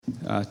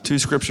Two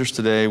scriptures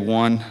today.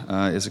 One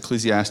is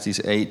Ecclesiastes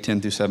 8, 10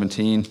 through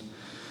 17,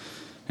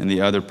 and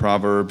the other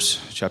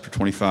Proverbs chapter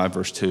 25,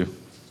 verse 2.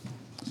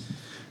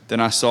 Then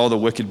I saw the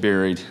wicked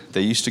buried. They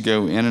used to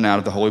go in and out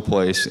of the holy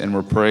place and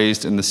were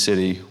praised in the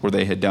city where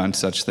they had done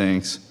such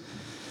things.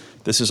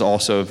 This is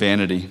also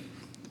vanity,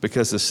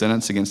 because the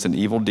sentence against an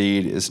evil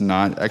deed is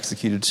not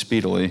executed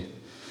speedily.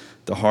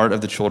 The heart of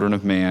the children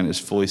of man is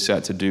fully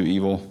set to do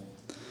evil.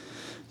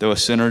 Though a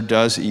sinner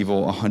does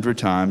evil 100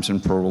 times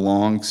and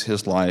prolongs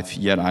his life,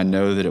 yet I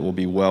know that it will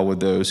be well with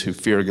those who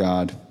fear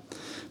God,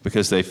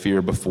 because they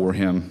fear before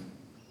him.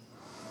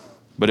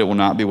 But it will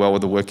not be well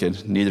with the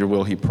wicked, neither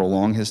will he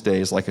prolong his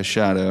days like a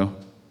shadow,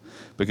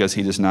 because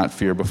he does not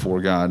fear before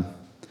God.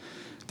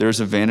 There is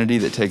a vanity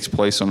that takes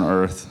place on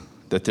earth,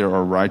 that there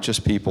are righteous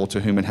people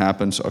to whom it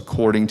happens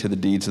according to the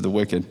deeds of the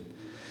wicked,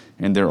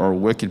 and there are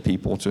wicked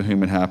people to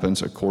whom it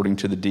happens according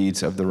to the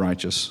deeds of the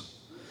righteous.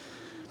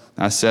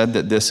 I said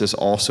that this is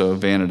also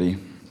vanity,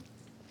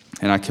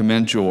 and I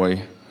commend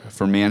joy,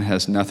 for man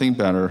has nothing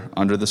better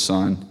under the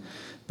sun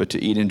but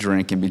to eat and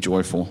drink and be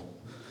joyful,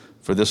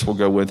 for this will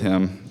go with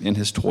him in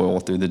his toil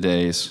through the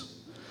days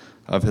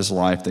of his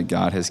life that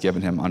God has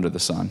given him under the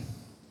sun.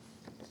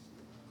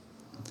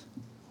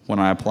 When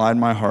I applied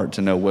my heart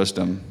to know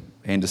wisdom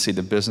and to see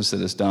the business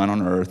that is done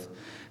on earth,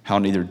 how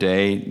neither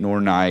day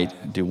nor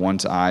night do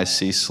one's eyes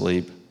see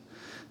sleep,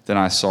 then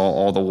I saw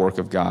all the work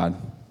of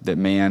God, that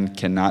man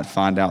cannot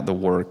find out the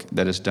work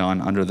that is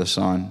done under the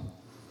sun.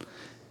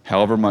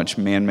 However much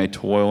man may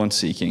toil in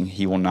seeking,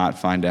 he will not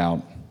find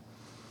out.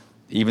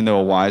 Even though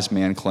a wise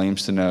man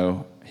claims to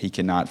know, he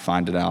cannot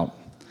find it out.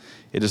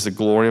 It is the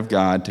glory of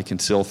God to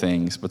conceal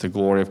things, but the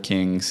glory of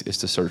kings is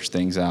to search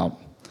things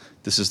out.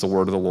 This is the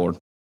word of the Lord.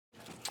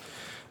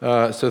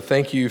 So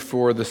thank you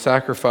for the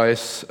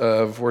sacrifice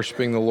of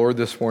worshiping the Lord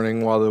this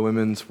morning while the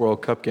Women's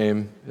World Cup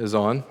game is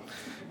on.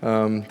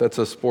 That's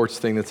a sports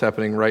thing that's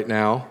happening right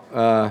now.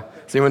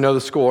 Does anyone know the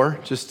score?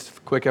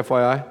 Just quick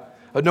FYI.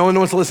 Oh, no one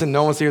wants to listen.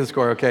 No one wants to hear the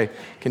score. Okay.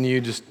 Can you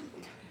just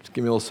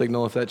give me a little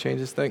signal if that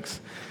changes?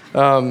 Thanks.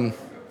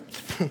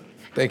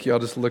 Thank you. I'll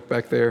just look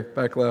back there,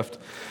 back left.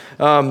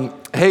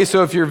 Hey,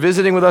 so if you're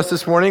visiting with us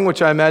this morning,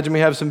 which I imagine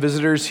we have some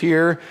visitors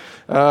here,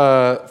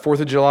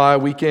 4th of July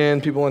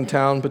weekend, people in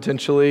town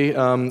potentially,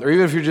 or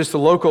even if you're just a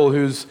local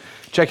who's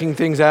checking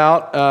things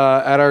out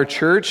at our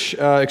church,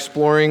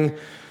 exploring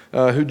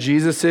who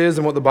Jesus is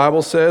and what the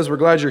Bible says. We're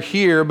glad you're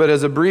here, but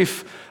as a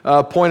brief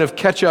point of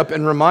catch-up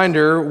and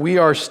reminder, we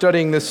are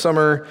studying this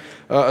summer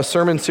a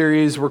sermon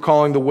series we're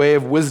calling The Way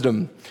of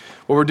Wisdom.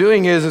 What we're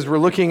doing is we're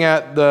looking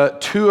at the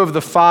 2 of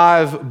the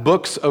 5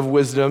 books of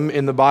wisdom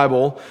in the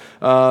Bible,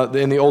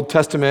 in the Old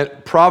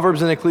Testament.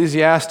 Proverbs and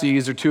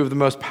Ecclesiastes are 2 of the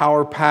most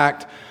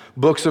power-packed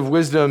books of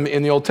wisdom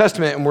in the Old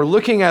Testament, and we're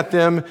looking at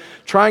them,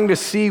 trying to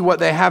see what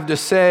they have to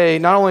say,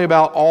 not only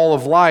about all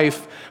of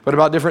life, but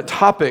about different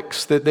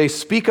topics that they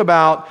speak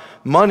about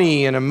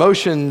money and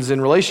emotions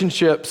and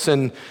relationships,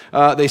 and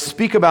they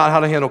speak about how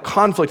to handle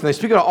conflict, and they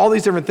speak about all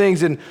these different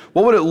things, and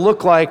what would it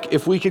look like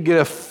if we could get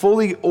a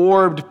fully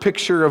orbed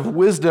picture of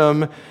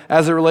wisdom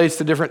as it relates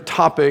to different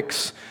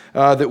topics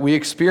that we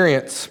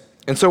experience.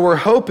 And so we're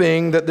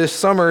hoping that this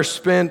summer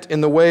spent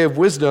in the way of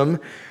wisdom,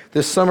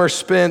 this summer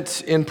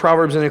spent in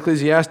Proverbs and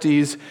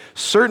Ecclesiastes,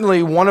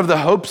 certainly one of the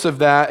hopes of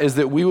that is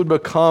that we would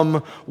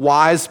become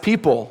wise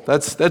people.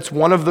 That's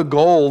one of the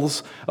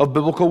goals of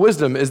biblical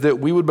wisdom, is that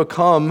we would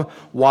become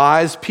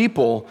wise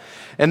people.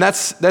 And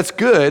that's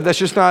good. That's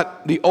just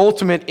not the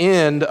ultimate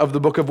end of the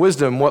book of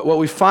wisdom. What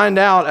we find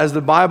out as the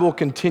Bible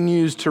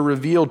continues to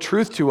reveal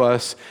truth to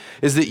us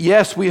is that,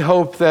 yes, we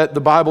hope that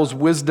the Bible's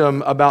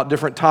wisdom about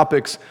different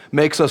topics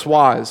makes us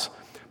wise.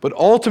 But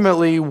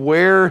ultimately,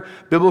 where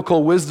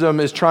biblical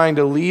wisdom is trying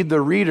to lead the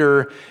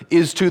reader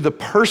is to the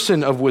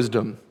person of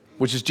wisdom,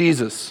 which is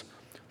Jesus.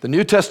 The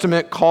New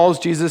Testament calls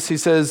Jesus, he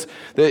says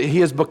that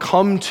he has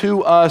become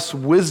to us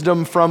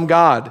wisdom from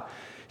God.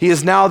 He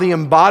is now the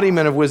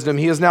embodiment of wisdom.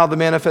 He is now the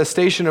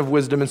manifestation of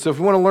wisdom. And so if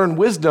we want to learn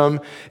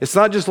wisdom, it's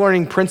not just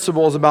learning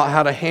principles about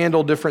how to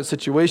handle different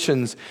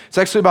situations. It's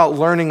actually about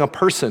learning a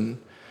person.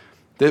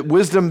 That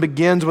wisdom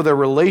begins with a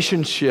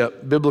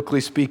relationship, biblically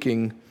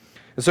speaking.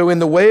 And so in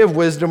the way of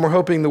wisdom, we're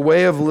hoping the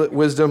way of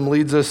wisdom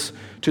leads us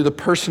to the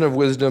person of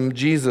wisdom,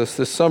 Jesus,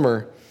 this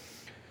summer.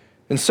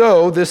 And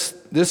so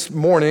this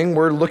morning,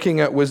 we're looking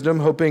at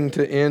wisdom, hoping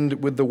to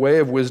end with the way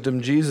of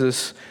wisdom,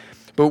 Jesus.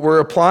 But we're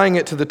applying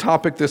it to the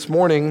topic this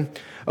morning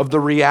of the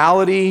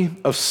reality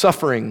of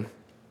suffering.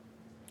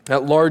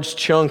 That large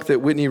chunk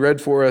that Whitney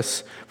read for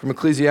us from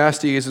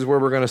Ecclesiastes is where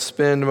we're going to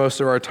spend most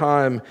of our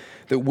time.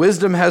 That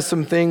wisdom has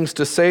some things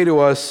to say to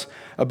us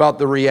about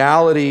the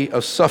reality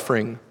of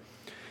suffering.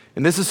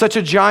 And this is such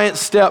a giant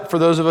step for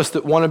those of us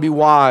that want to be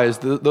wise,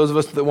 those of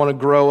us that want to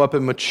grow up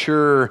and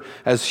mature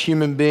as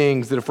human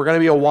beings, that if we're going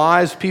to be a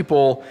wise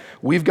people,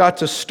 we've got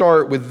to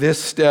start with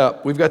this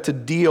step. We've got to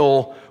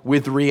deal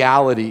with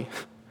reality.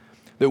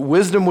 That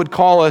wisdom would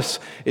call us,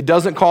 it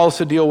doesn't call us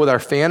to deal with our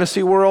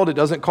fantasy world. It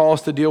doesn't call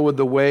us to deal with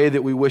the way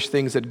that we wish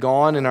things had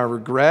gone and our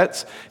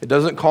regrets. It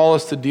doesn't call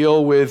us to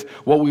deal with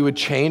what we would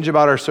change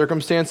about our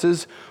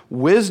circumstances.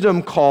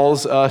 Wisdom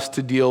calls us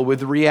to deal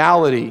with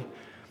reality.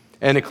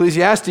 And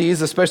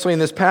Ecclesiastes, especially in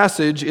this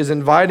passage, is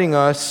inviting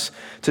us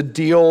to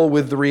deal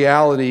with the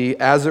reality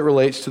as it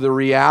relates to the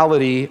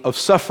reality of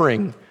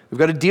suffering. We've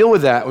got to deal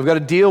with that. We've got to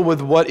deal with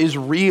what is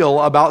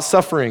real about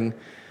suffering.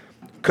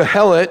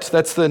 Kohelet,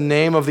 that's the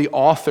name of the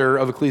author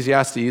of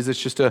Ecclesiastes.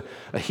 It's just a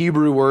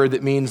Hebrew word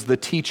that means the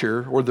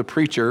teacher or the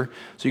preacher.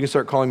 So you can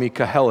start calling me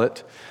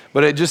Kohelet.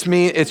 But it just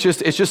means it's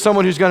just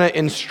someone who's going to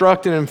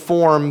instruct and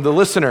inform the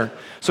listener.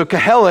 So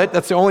Kohelet,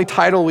 that's the only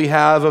title we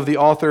have of the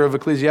author of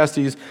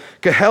Ecclesiastes.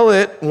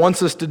 Kohelet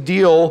wants us to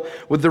deal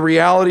with the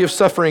reality of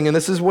suffering. And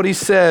this is what he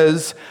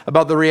says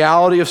about the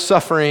reality of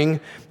suffering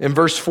in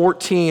verse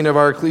 14 of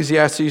our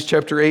Ecclesiastes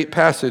chapter 8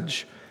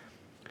 passage.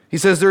 He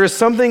says, there is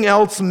something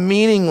else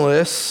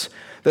meaningless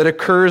that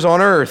occurs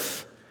on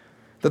earth,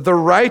 that the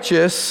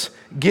righteous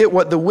get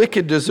what the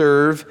wicked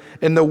deserve,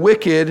 and the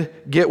wicked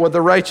get what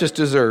the righteous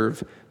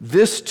deserve.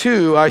 This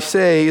too, I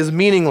say, is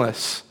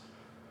meaningless.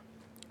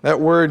 That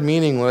word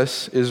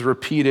meaningless is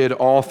repeated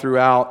all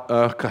throughout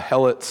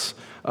Kohelet's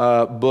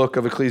book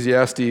of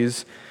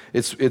Ecclesiastes.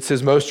 It's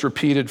his most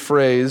repeated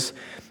phrase.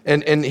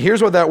 And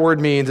here's what that word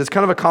means. It's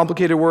kind of a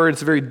complicated word.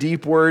 It's a very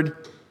deep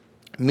word.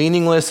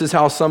 Meaningless is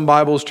how some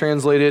Bibles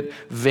translate it.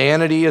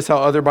 Vanity is how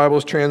other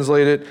Bibles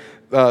translate it.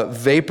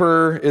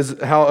 Vapor is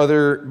how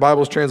other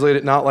Bibles translate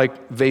it. Not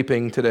like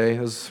vaping today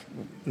is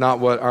not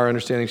what our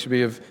understanding should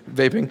be of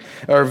vaping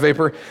or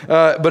vapor.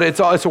 But it's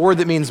a word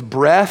that means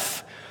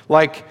breath.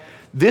 Like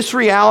this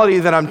reality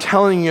that I'm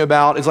telling you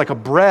about is like a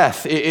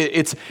breath.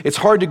 It's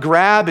hard to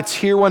grab. It's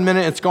here one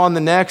minute, it's gone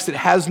the next. It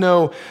has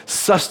no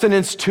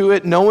sustenance to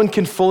it. No one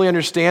can fully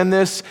understand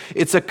this.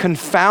 It's a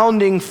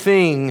confounding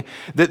thing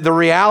that the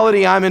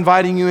reality I'm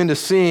inviting you into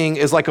seeing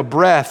is like a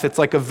breath. It's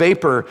like a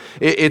vapor.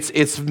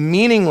 It's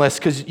meaningless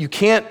because you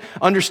can't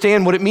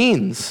understand what it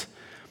means.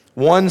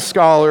 One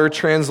scholar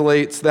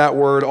translates that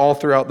word all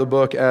throughout the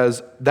book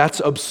as, that's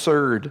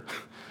absurd.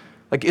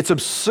 Like it's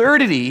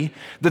absurdity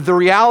that the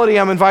reality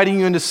I'm inviting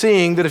you into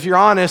seeing, that if you're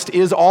honest,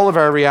 is all of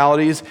our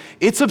realities.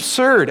 It's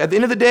absurd. At the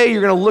end of the day,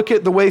 you're going to look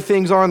at the way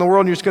things are in the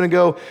world and you're just going to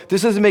go,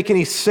 this doesn't make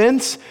any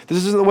sense.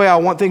 This isn't the way I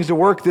want things to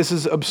work. This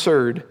is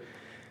absurd.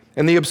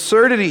 And the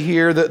absurdity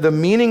here, the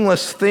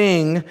meaningless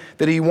thing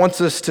that he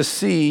wants us to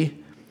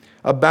see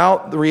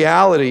about the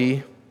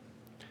reality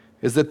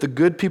is that the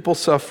good people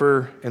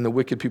suffer and the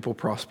wicked people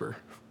prosper.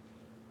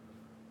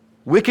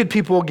 Wicked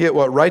people get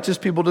what righteous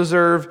people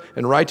deserve,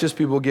 and righteous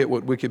people get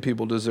what wicked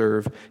people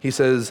deserve. He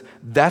says,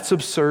 that's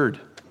absurd.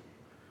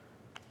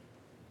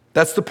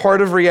 That's the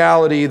part of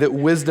reality that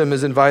wisdom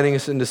is inviting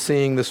us into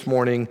seeing this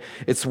morning.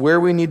 It's where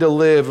we need to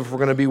live if we're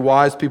going to be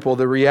wise people.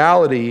 The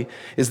reality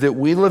is that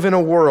we live in a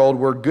world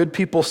where good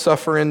people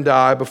suffer and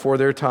die before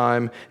their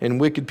time, and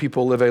wicked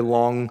people live a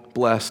long,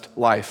 blessed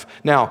life.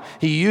 Now,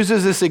 he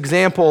uses this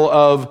example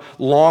of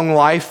long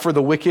life for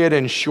the wicked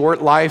and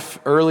short life,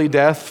 early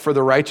death for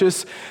the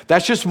righteous.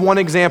 That's just one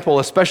example,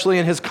 especially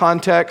in his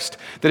context,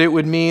 that it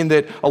would mean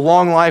that a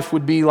long life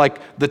would be like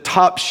the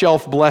top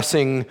shelf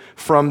blessing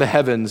from the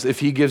heavens if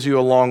he gives you a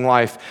long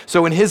life.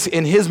 So in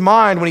his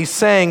mind, when he's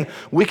saying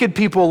wicked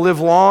people live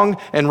long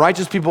and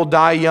righteous people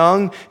die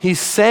young,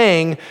 he's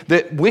saying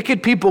that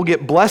wicked people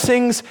get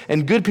blessings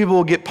and good people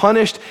will get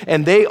punished,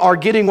 and they are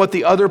getting what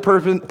the other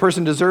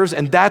person deserves,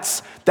 and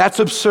that's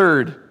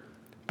absurd,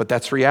 but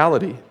that's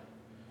reality.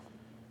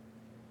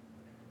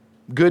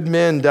 Good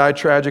men die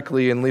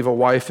tragically and leave a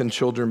wife and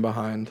children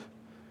behind.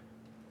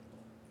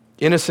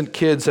 Innocent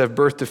kids have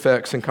birth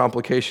defects and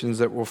complications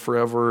that will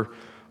forever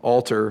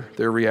alter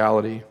their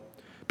reality.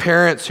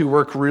 Parents who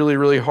work really,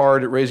 really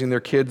hard at raising their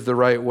kids the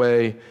right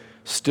way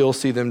still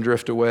see them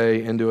drift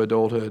away into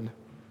adulthood.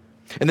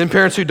 And then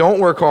parents who don't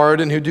work hard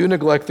and who do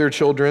neglect their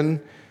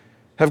children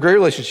have great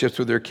relationships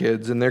with their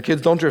kids, and their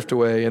kids don't drift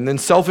away. And then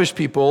selfish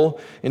people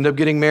end up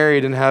getting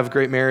married and have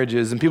great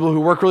marriages. And people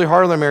who work really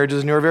hard on their marriages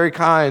and who are very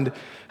kind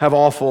have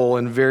awful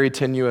and very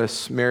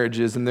tenuous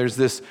marriages. And there's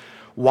this,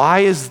 why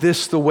is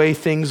this the way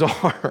things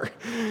are?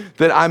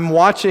 That I'm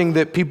watching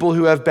that people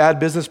who have bad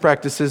business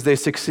practices, they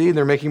succeed,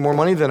 they're making more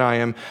money than I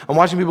am. I'm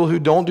watching people who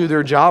don't do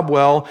their job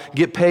well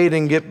get paid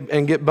and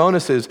get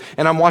bonuses.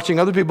 And I'm watching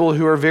other people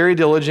who are very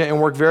diligent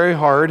and work very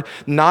hard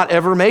not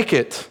ever make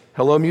it.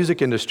 Hello,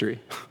 music industry.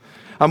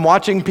 I'm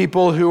watching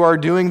people who are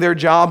doing their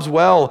jobs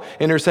well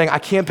and are saying, I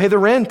can't pay the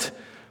rent,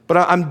 but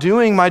I'm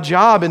doing my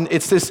job. And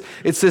it's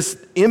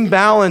this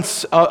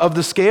imbalance of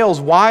the scales.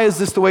 Why is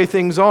this the way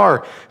things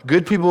are?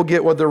 Good people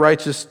get what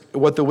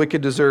the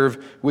wicked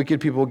deserve.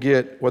 Wicked people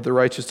get what the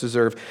righteous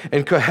deserve.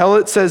 And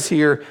Kohelet says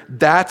here,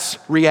 that's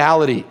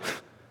reality.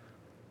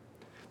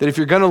 That if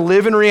you're going to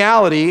live in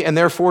reality and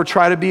therefore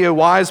try to be a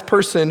wise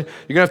person,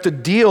 you're going to have to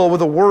deal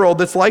with a world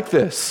that's like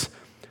this.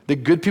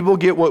 That good people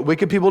get what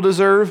wicked people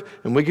deserve,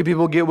 and wicked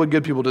people get what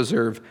good people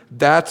deserve.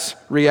 That's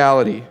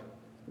reality.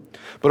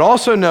 But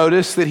also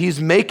notice that he's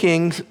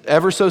making,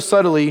 ever so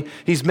subtly,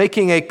 he's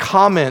making a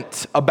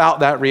comment about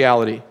that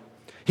reality.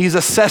 He's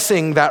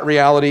assessing that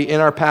reality in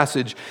our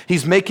passage.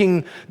 He's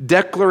making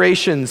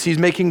declarations, he's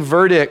making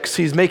verdicts,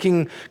 he's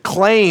making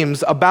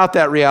claims about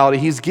that reality.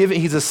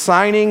 He's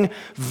assigning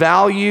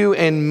value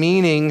and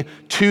meaning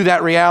to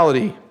that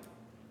reality.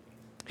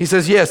 He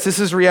says, yes, this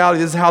is reality.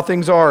 This is how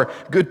things are.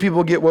 Good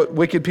people get what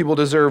wicked people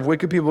deserve.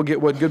 Wicked people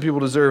get what good people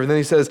deserve. And then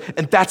he says,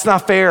 and that's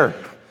not fair.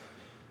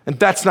 And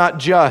that's not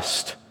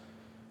just.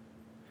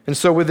 And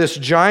so with this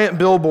giant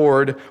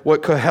billboard,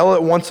 what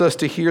Kohelet wants us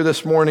to hear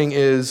this morning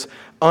is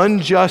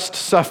unjust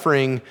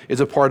suffering is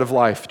a part of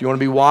life. Do you want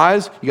to be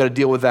wise? You got to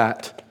deal with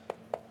that.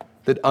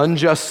 That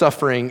unjust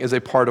suffering is a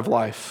part of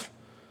life.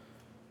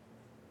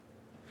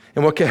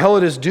 And what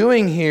Kohelet is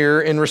doing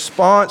here in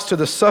response to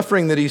the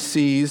suffering that he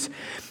sees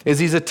is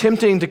he's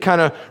attempting to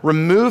kind of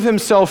remove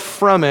himself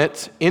from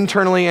it,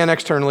 internally and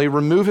externally,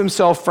 remove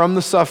himself from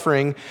the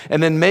suffering,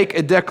 and then make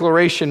a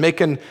declaration,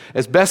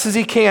 as best as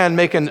he can,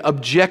 make an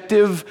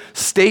objective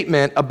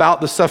statement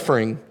about the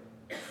suffering.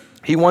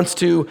 He wants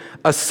to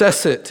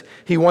assess it.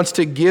 He wants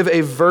to give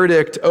a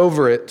verdict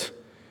over it,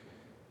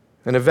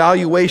 an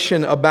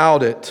evaluation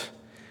about it.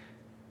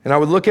 And I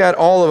would look at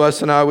all of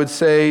us and I would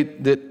say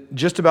that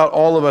just about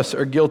all of us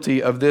are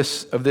guilty of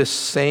this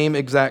same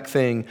exact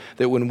thing,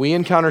 that when we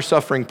encounter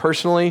suffering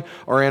personally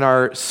or in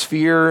our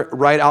sphere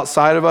right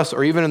outside of us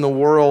or even in the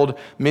world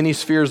many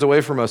spheres away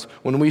from us,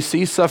 when we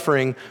see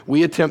suffering,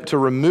 we attempt to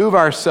remove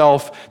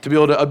ourselves to be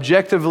able to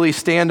objectively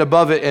stand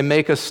above it and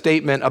make a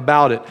statement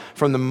about it.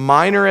 From the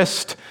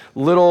minorest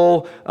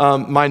little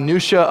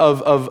minutia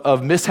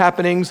of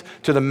mishappenings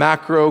to the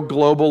macro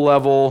global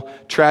level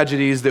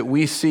tragedies that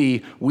we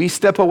see, we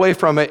step away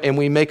from it and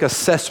we make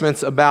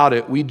assessments about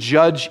it. We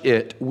judge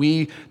it.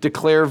 We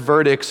declare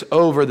verdicts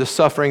over the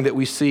suffering that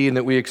we see and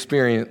that we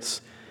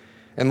experience.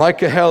 And like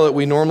Kohelet,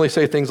 we normally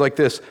say things like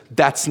this: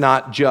 that's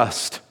not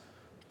just.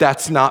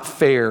 That's not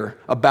fair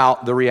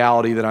about the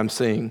reality that I'm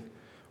seeing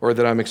or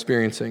that I'm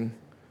experiencing.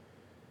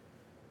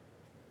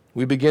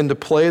 We begin to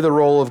play the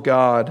role of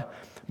God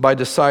by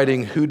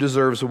deciding who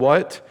deserves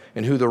what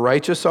and who the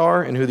righteous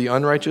are and who the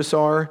unrighteous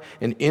are.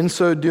 And in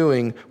so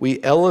doing,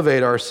 we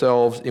elevate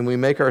ourselves and we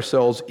make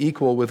ourselves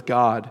equal with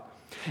God.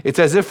 It's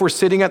as if we're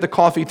sitting at the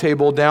coffee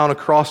table down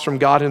across from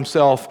God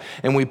himself,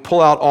 and we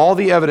pull out all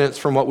the evidence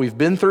from what we've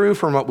been through,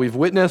 from what we've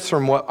witnessed,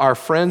 from what our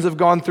friends have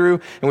gone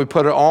through, and we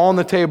put it all on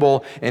the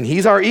table, and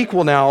he's our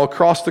equal now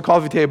across the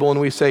coffee table, and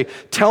we say,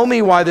 tell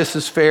me why this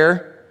is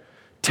fair.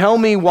 Tell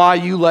me why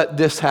you let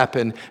this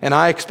happen, and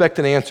I expect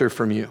an answer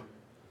from you.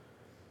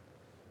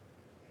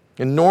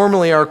 And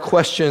normally our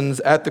questions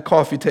at the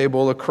coffee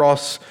table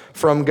across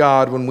from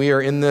God when we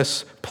are in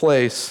this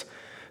place,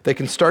 they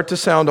can start to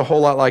sound a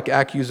whole lot like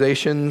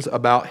accusations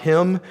about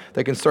him.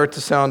 They can start to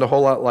sound a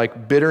whole lot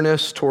like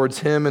bitterness towards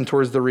him and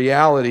towards the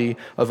reality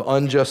of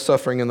unjust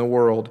suffering in the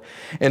world.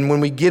 And when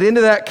we get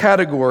into that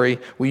category,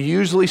 we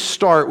usually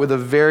start with a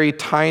very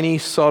tiny,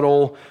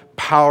 subtle,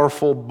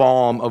 powerful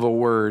balm of a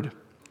word: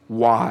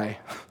 why?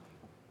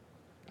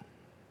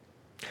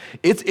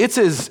 It's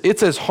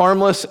as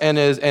harmless and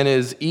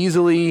as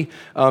easily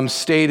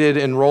stated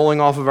and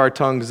rolling off of our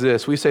tongues as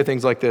this. We say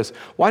things like this: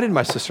 why did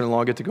my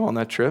sister-in-law get to go on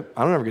that trip?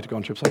 I don't ever get to go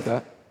on trips like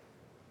that.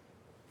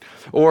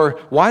 Or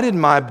why did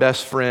my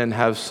best friend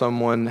have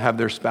someone have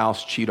their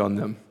spouse cheat on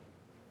them?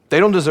 They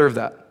don't deserve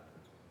that.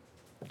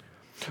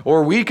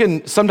 Or we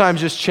can sometimes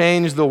just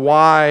change the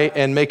why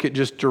and make it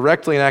just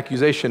directly an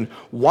accusation.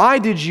 Why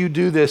did you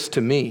do this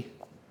to me?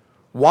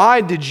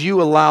 Why did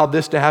you allow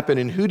this to happen?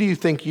 And who do you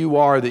think you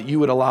are that you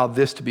would allow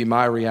this to be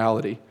my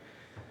reality?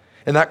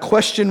 And that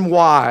question,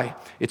 why,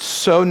 it's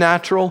so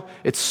natural,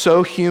 it's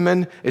so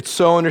human, it's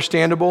so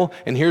understandable.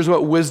 And here's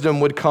what wisdom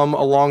would come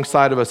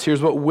alongside of us.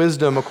 Here's what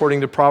wisdom, according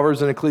to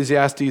Proverbs and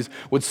Ecclesiastes,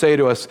 would say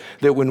to us: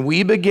 that when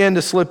we begin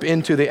to slip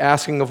into the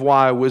asking of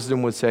why,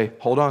 wisdom would say,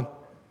 hold on.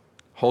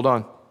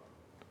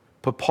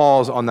 Put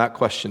pause on that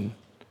question.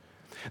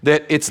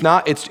 That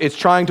it's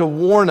trying to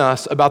warn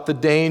us about the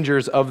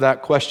dangers of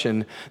that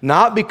question,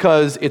 not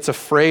because it's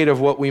afraid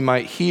of what we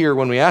might hear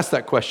when we ask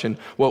that question.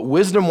 What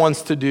wisdom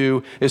wants to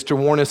do is to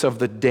warn us of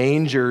the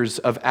dangers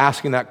of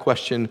asking that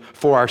question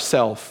for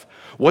ourselves.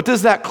 What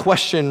does that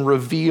question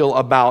reveal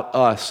about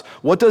us?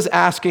 What does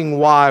asking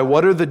why?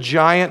 What are the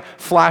giant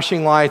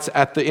flashing lights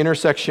at the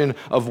intersection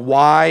of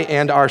why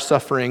and our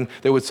suffering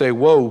that would say,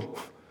 whoa,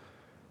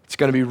 it's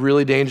going to be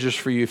really dangerous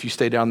for you if you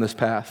stay down this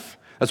path?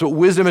 That's what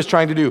wisdom is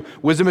trying to do.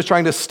 Wisdom is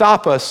trying to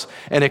stop us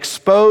and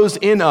expose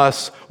in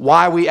us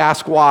why we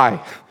ask why.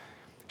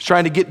 It's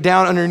trying to get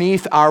down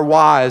underneath our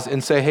whys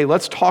and say, hey,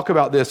 let's talk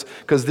about this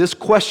because this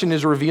question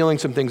is revealing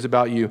some things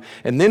about you.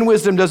 And then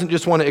wisdom doesn't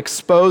just want to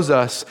expose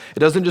us. It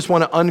doesn't just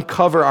want to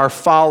uncover our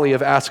folly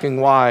of asking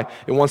why.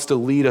 It wants to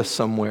lead us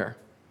somewhere.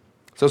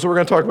 So that's what we're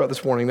going to talk about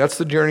this morning. That's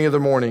the journey of the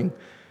morning.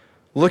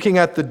 Looking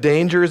at the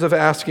dangers of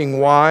asking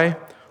why,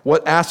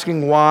 what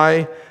asking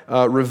why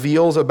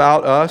reveals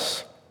about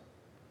us,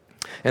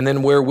 and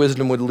then where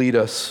wisdom would lead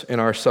us in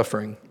our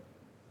suffering.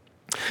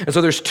 And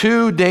so there's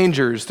two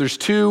dangers. There's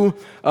two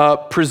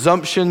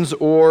presumptions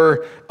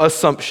or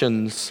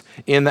assumptions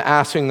in the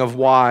asking of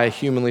why,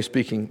 humanly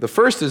speaking. The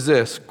first is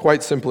this,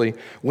 quite simply.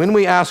 When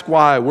we ask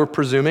why, we're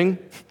presuming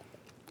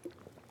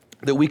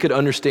that we could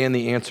understand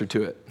the answer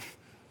to it.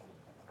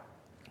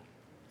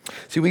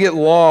 See, we get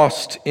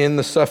lost in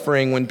the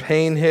suffering when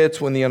pain hits,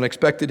 when the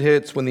unexpected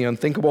hits, when the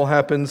unthinkable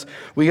happens.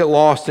 We get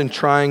lost in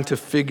trying to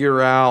figure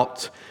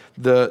out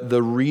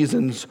the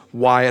reasons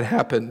why it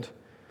happened.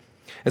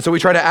 And so we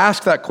try to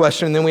ask that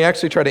question, and then we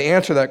actually try to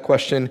answer that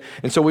question.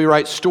 And so we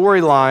write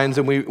storylines,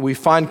 and we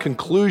find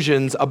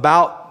conclusions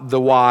about the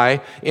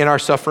why in our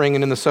suffering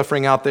and in the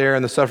suffering out there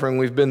and the suffering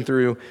we've been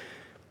through.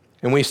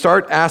 And we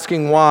start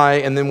asking why,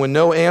 and then when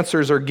no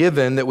answers are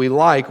given that we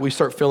like, we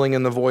start filling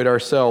in the void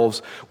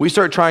ourselves. We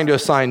start trying to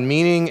assign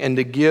meaning and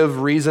to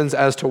give reasons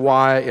as to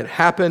why it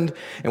happened,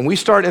 and we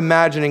start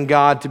imagining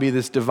God to be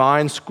this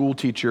divine school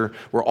teacher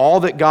where all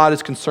that God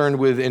is concerned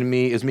with in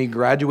me is me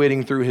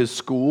graduating through his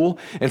school,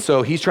 and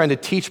so he's trying to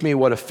teach me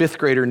what a fifth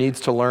grader needs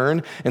to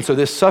learn, and so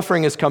this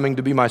suffering is coming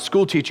to be my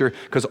school teacher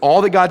because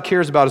all that God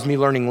cares about is me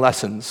learning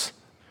lessons.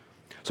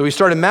 So we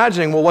start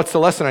imagining, well, what's the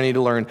lesson I need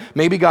to learn?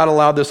 Maybe God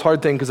allowed this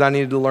hard thing because I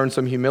needed to learn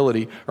some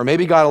humility. Or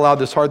maybe God allowed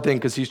this hard thing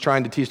because he's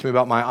trying to teach me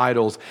about my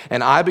idols.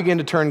 And I begin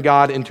to turn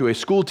God into a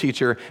school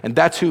teacher, and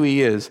that's who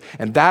he is.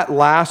 And that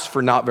lasts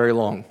for not very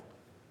long.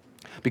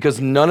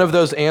 Because none of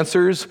those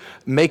answers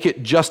make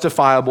it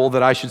justifiable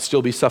that I should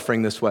still be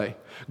suffering this way.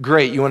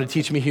 Great, you want to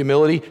teach me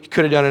humility? You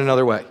could have done it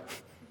another way.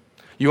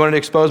 You wanted to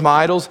expose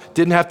my idols?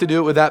 Didn't have to do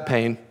it with that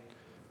pain.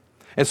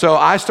 And so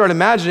I start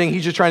imagining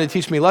he's just trying to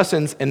teach me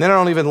lessons, and then I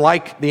don't even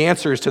like the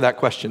answers to that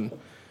question.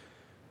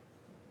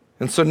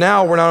 And so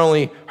now we're not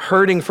only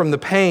hurting from the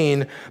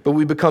pain, but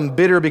we become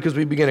bitter because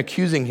we begin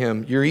accusing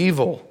him. You're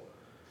evil.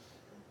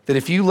 That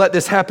if you let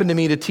this happen to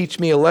me to teach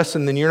me a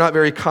lesson, then you're not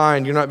very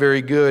kind, you're not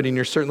very good, and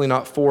you're certainly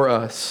not for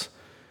us.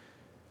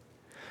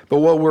 But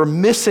what we're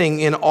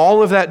missing in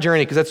all of that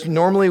journey, because that's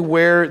normally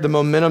where the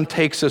momentum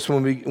takes us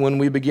when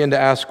we begin to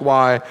ask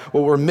why,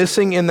 what we're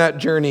missing in that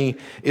journey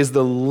is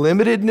the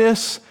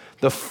limitedness,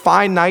 the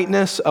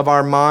finiteness of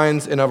our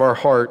minds and of our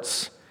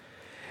hearts.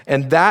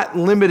 And that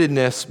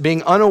limitedness,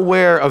 being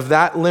unaware of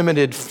that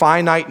limited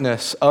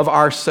finiteness of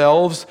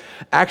ourselves,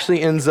 actually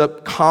ends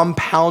up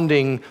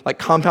compounding, like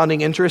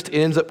compounding interest, it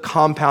ends up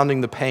compounding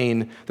the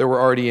pain that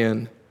we're already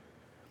in.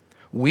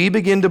 We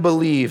begin to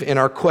believe in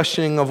our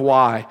questioning of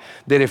why,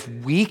 that if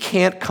we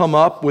can't come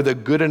up with a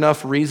good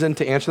enough reason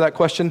to answer that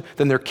question,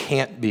 then there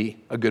can't be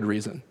a good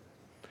reason.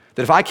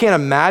 That if I can't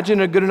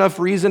imagine a good enough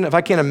reason, if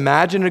I can't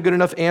imagine a good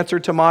enough answer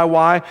to my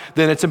why,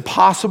 then it's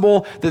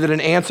impossible that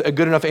a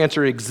good enough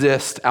answer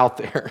exists out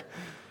there.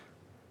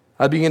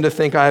 I begin to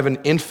think I have an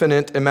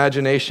infinite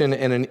imagination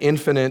and an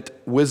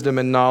infinite wisdom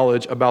and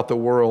knowledge about the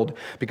world.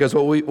 Because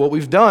what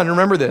we've done,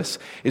 remember this,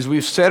 is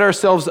we've set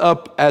ourselves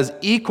up as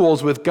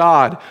equals with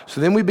God.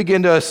 So then we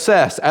begin to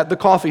assess at the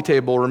coffee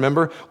table,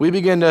 remember? We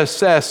begin to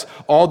assess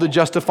all the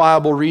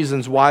justifiable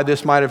reasons why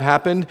this might have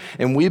happened.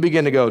 And we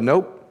begin to go,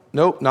 nope,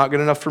 not good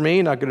enough for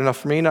me, not good enough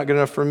for me, not good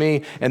enough for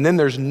me. And then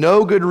there's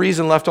no good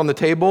reason left on the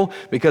table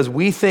because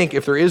we think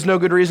if there is no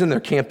good reason, there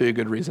can't be a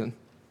good reason.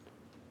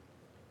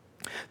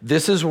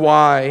 This is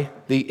why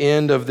the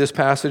end of this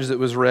passage that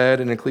was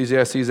read in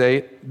Ecclesiastes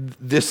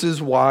 8, this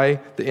is why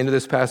the end of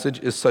this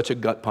passage is such a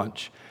gut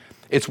punch.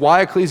 It's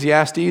why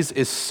Ecclesiastes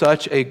is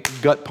such a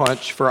gut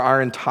punch for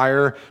our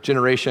entire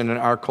generation and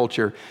our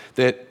culture,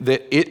 that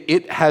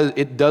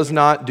it does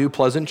not do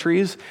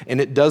pleasantries, and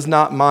it does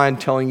not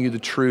mind telling you the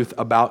truth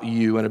about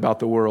you and about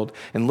the world.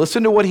 And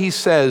listen to what he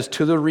says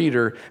to the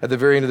reader at the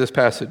very end of this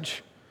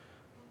passage.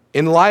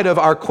 In light of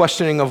our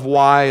questioning of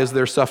why is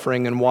there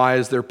suffering and why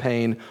is there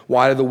pain,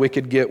 why do the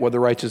wicked get what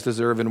the righteous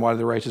deserve and why do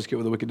the righteous get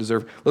what the wicked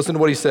deserve? Listen to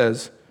what he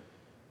says.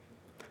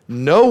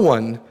 No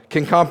one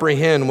can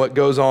comprehend what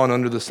goes on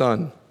under the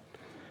sun.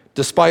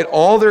 Despite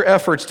all their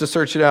efforts to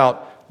search it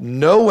out,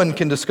 no one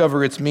can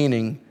discover its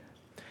meaning.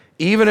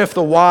 Even if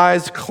the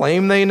wise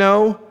claim they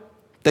know,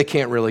 they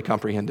can't really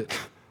comprehend it.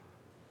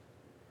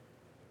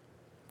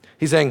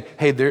 He's saying,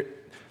 hey,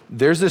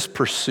 there's this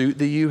pursuit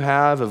that you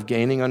have of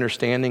gaining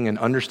understanding and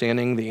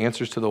understanding the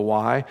answers to the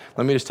why.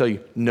 Let me just tell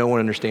you, no one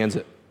understands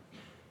it.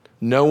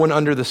 No one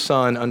under the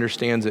sun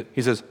understands it.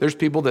 He says, there's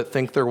people that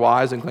think they're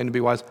wise and claim to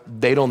be wise.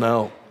 They don't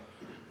know.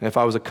 And if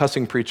I was a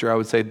cussing preacher, I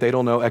would say they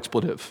don't know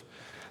expletive.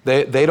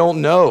 They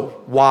don't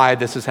know why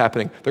this is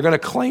happening. They're going to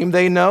claim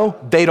they know.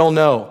 They don't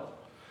know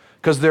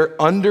because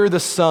they're under the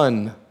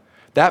sun.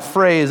 That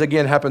phrase,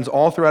 again, happens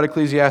all throughout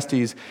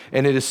Ecclesiastes,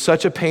 and it is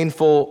such a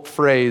painful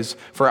phrase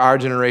for our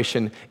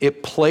generation.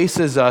 It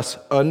places us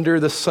under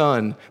the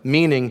sun,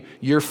 meaning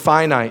you're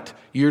finite,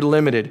 you're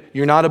limited,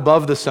 you're not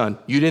above the sun,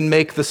 you didn't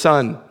make the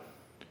sun,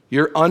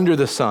 you're under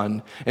the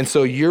sun. And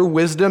so your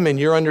wisdom and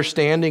your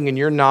understanding and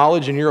your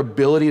knowledge and your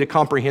ability to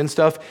comprehend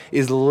stuff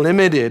is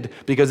limited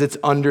because it's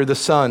under the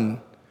sun.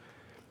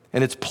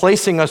 And it's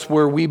placing us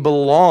where we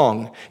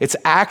belong. It's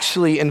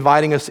actually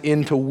inviting us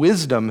into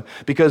wisdom,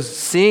 because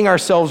seeing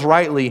ourselves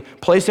rightly,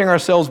 placing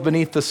ourselves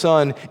beneath the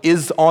sun,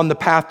 is on the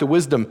path to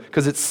wisdom,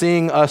 because it's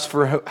seeing us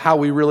for how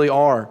we really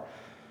are.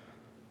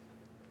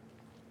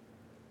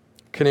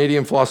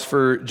 Canadian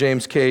philosopher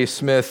James K.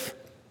 Smith,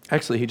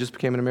 actually he just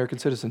became an American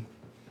citizen,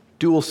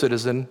 dual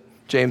citizen,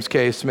 James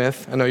K.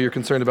 Smith. I know you're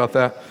concerned about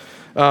that.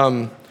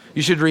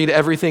 You should read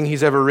everything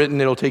he's ever written.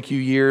 It'll take you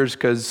years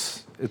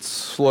because it's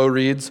slow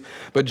reads.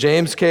 But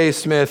James K.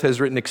 Smith has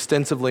written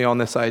extensively on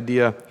this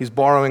idea. He's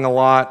borrowing a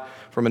lot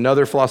from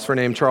another philosopher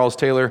named Charles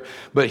Taylor.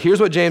 But here's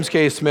what James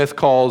K. Smith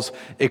calls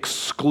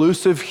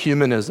exclusive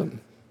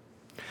humanism.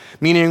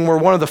 Meaning we're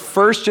one of the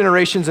first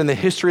generations in the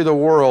history of the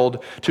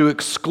world to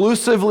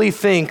exclusively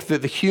think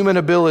that the human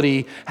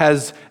ability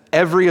has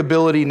every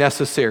ability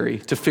necessary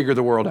to figure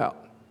the world out.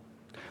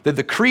 That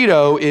the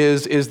credo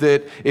is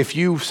that if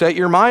you set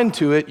your mind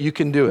to it, you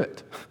can do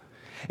it.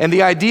 And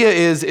the idea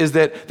is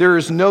that there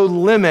is no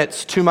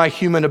limits to my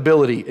human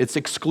ability. It's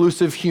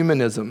exclusive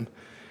humanism.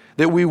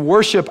 That we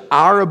worship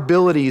our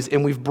abilities,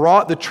 and we've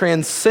brought the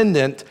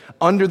transcendent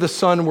under the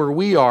sun where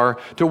we are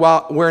to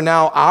where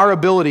now our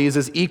abilities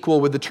is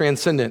equal with the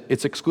transcendent.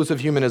 It's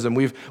exclusive humanism.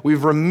 We've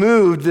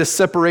removed this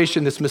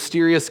separation, this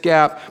mysterious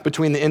gap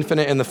between the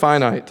infinite and the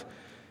finite.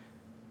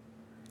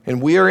 And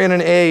we are in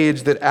an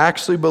age that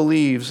actually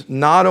believes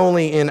not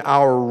only in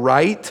our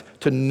right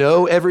to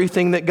know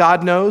everything that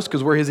God knows,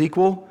 because we're his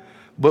equal,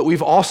 but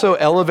we've also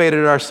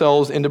elevated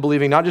ourselves into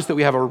believing not just that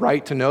we have a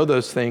right to know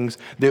those things,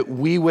 that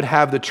we would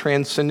have the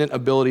transcendent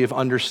ability of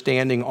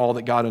understanding all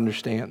that God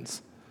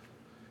understands.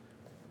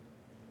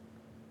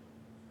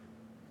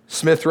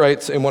 Smith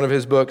writes in one of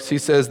his books, he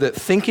says that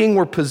thinking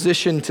we're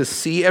positioned to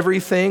see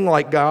everything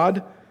like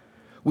God,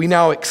 we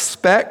now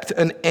expect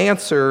an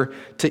answer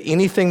to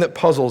anything that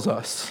puzzles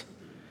us,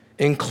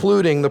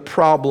 including the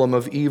problem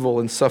of evil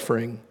and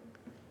suffering.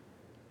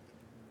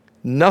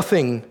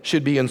 Nothing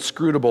should be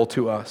inscrutable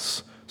to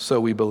us,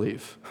 so we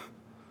believe.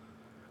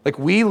 Like,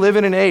 we live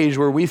in an age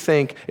where we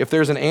think if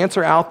there's an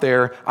answer out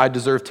there, I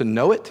deserve to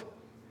know it,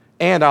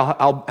 and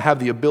I'll have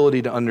the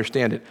ability to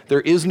understand it. There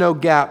is no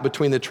gap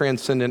between the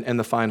transcendent and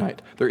the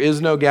finite. There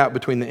is no gap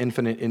between the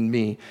infinite and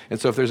me. And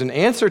so if there's an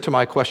answer to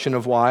my question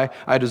of why,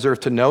 I deserve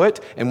to know it,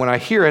 and when I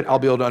hear it, I'll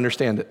be able to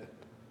understand it.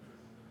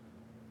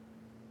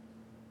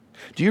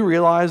 Do you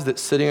realize that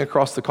sitting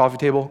across the coffee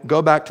table,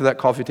 go back to that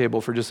coffee table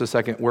for just a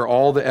second, where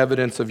all the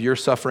evidence of your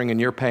suffering and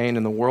your pain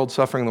and the world's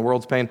suffering and the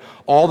world's pain,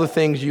 all the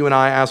things you and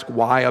I ask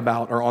why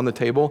about are on the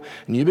table,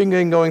 and you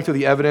begin going through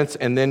the evidence,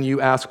 and then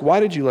you ask, why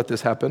did you let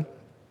this happen?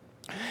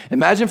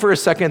 Imagine for a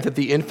second that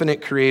the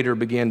infinite creator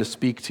began to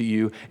speak to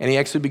you, and he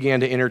actually began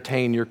to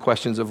entertain your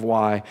questions of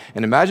why.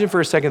 And imagine for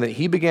a second that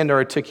he began to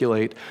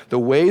articulate the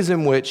ways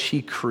in which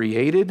he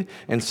created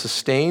and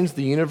sustains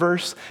the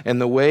universe, and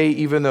the way,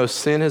 even though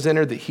sin has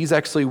entered, that he's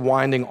actually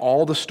winding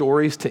all the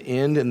stories to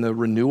end in the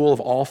renewal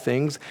of all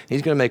things.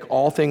 He's going to make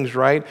all things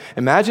right.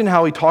 Imagine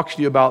how he talks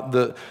to you about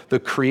the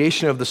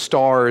creation of the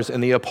stars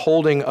and the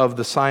upholding of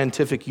the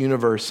scientific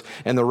universe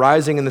and the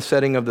rising and the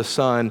setting of the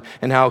sun,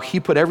 and how he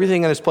put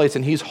everything in its place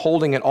and he's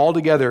holding it all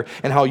together,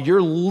 and how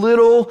your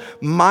little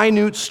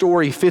minute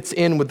story fits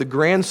in with the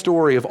grand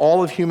story of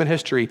all of human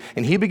history.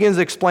 And he begins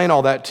to explain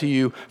all that to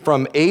you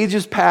from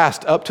ages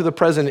past up to the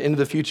present into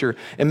the future.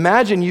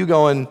 Imagine you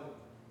going,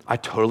 I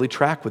totally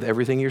track with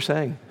everything you're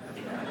saying.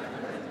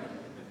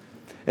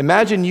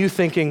 Imagine you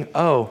thinking,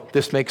 oh,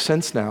 this makes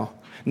sense now.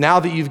 Now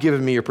that you've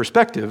given me your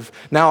perspective,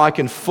 now I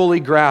can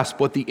fully grasp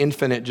what the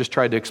infinite just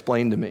tried to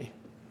explain to me.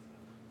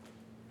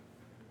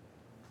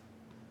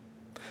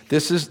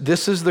 This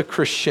is the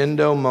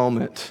crescendo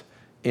moment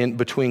in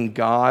between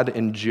God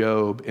and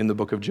Job in the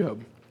book of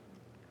Job.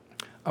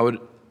 I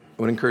would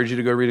encourage you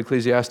to go read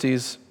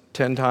Ecclesiastes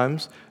 10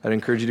 times. I'd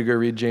encourage you to go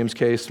read James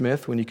K.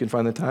 Smith when you can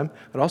find the time.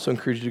 I'd also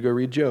encourage you to go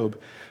read Job.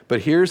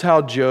 But here's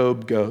how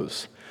Job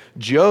goes.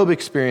 Job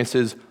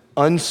experiences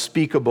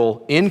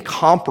unspeakable,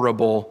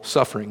 incomparable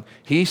suffering.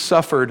 He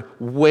suffered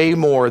way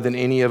more than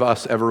any of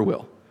us ever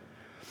will.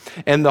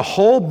 And the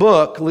whole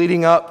book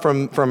leading up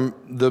from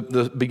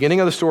the beginning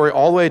of the story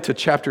all the way to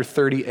chapter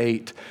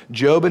 38,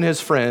 Job and his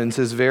friends,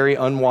 his very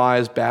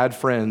unwise, bad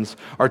friends,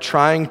 are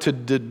trying to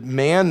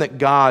demand that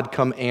God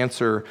come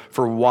answer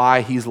for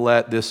why he's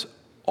let this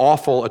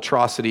awful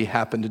atrocity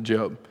happen to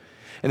Job.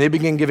 And they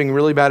begin giving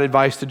really bad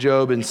advice to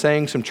Job and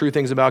saying some true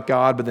things about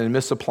God, but then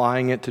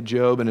misapplying it to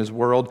Job and his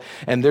world.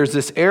 And there's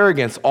this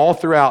arrogance all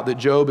throughout that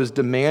Job is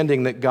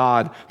demanding that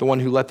God, the one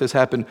who let this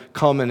happen,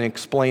 come and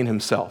explain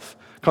himself.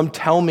 Come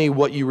tell me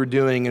what you were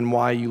doing and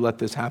why you let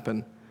this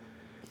happen.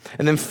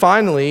 And then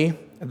finally,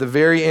 at the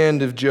very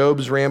end of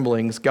Job's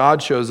ramblings,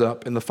 God shows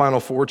up in the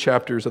final 4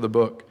 chapters of the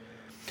book.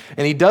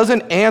 And he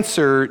doesn't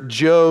answer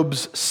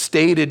Job's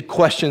stated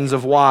questions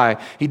of why.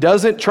 He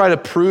doesn't try to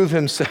prove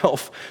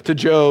himself to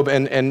Job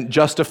and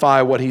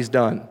justify what he's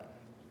done.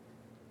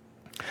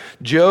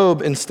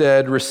 Job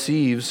instead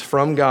receives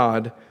from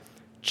God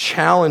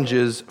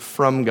challenges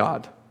from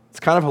God.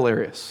 It's kind of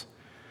hilarious.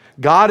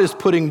 God is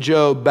putting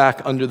Job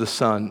back under the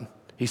sun.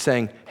 He's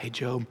saying, hey,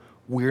 Job,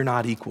 we're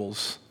not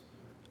equals.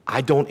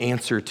 I don't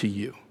answer to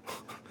you.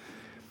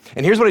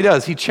 And here's what he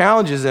does. He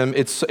challenges him.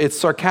 It's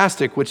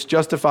sarcastic, which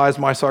justifies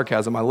my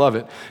sarcasm. I love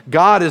it.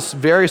 God is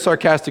very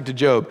sarcastic to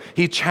Job.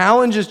 He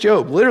challenges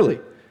Job, literally.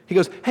 He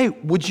goes, hey,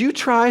 would you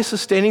try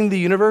sustaining the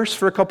universe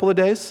for a couple of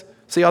days?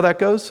 See how that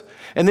goes?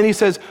 And then he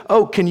says,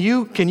 oh, can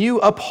you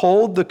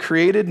uphold the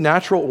created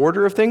natural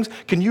order of things?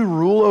 Can you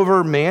rule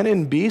over man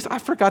and beast? I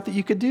forgot that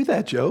you could do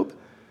that, Job.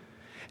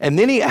 And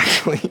then he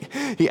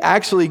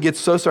actually gets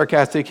so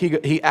sarcastic,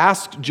 he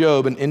asks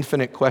Job an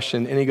infinite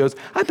question, and he goes,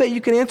 I bet you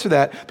can answer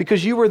that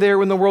because you were there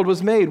when the world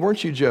was made,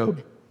 weren't you,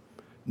 Job?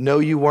 No,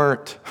 you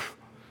weren't.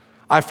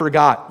 I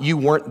forgot you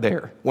weren't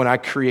there when I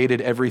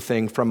created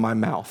everything from my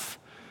mouth.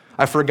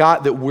 I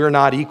forgot that we're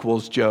not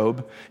equals,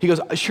 Job. He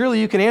goes,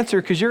 surely you can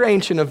answer because you're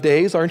ancient of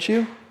days, aren't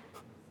you?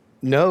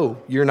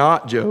 No, you're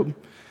not, Job.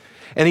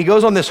 And he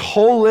goes on this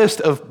whole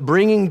list of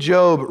bringing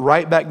Job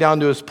right back down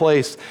to his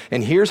place.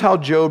 And here's how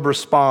Job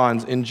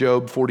responds in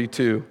Job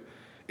 42.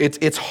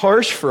 It's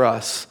harsh for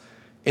us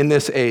in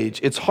this age.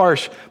 It's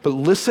harsh, but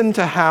listen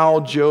to how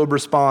Job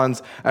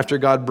responds after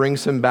God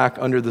brings him back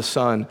under the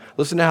sun.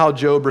 Listen to how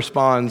Job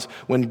responds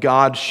when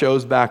God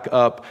shows back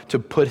up to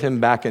put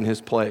him back in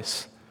his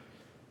place.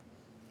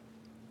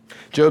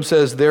 Job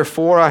says,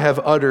 therefore I have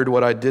uttered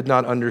what I did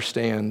not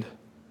understand,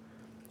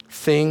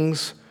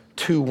 things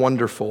too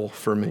wonderful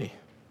for me.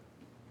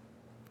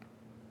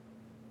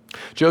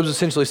 Job's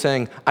essentially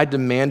saying, I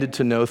demanded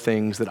to know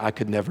things that I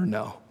could never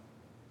know.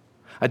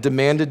 I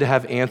demanded to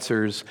have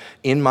answers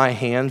in my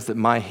hands that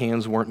my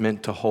hands weren't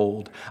meant to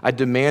hold. I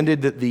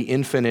demanded that the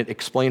infinite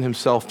explain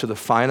himself to the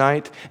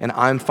finite, and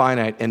I'm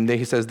finite. And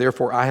he says,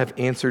 therefore, I have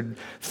answered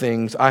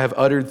things, I have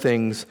uttered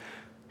things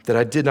that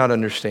I did not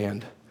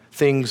understand,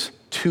 things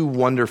too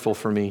wonderful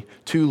for me,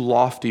 too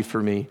lofty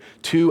for me,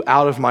 too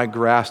out of my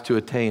grasp to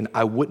attain.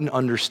 I wouldn't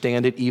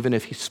understand it even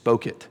if he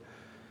spoke it.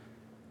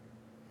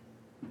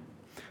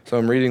 So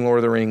I'm reading Lord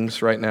of the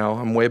Rings right now.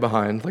 I'm way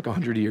behind, like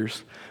 100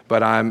 years.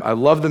 But I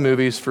love the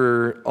movies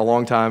for a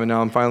long time, and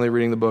now I'm finally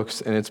reading the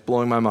books, and it's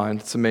blowing my mind.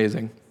 It's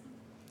amazing.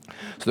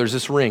 So there's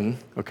this ring,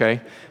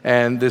 okay?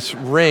 And this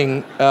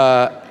ring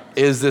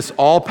is this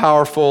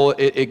all-powerful,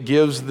 it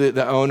gives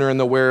the owner and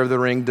the wearer of the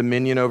ring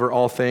dominion over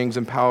all things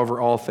and power over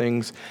all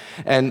things.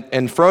 And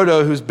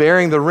Frodo, who's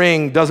bearing the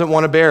ring, doesn't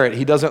want to bear it.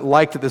 He doesn't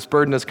like that this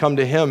burden has come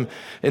to him.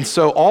 And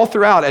so all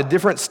throughout, at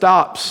different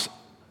stops,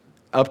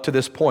 up to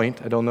this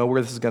point, I don't know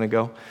where this is going to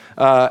go.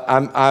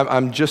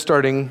 I'm just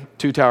starting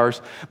Two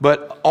Towers.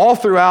 But all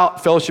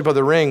throughout Fellowship of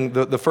the Ring,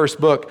 the first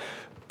book,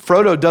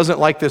 Frodo doesn't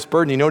like this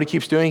burden. You know what he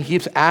keeps doing? He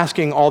keeps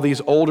asking all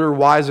these older,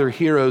 wiser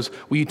heroes,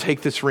 will you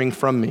take this ring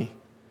from me?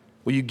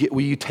 Will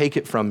you take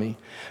it from me?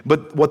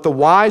 But what the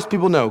wise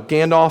people know,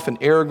 Gandalf and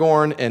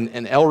Aragorn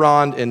and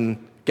Elrond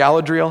and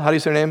Galadriel, how do you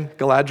say her name?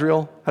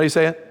 Galadriel? How do you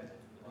say it?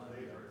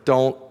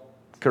 Don't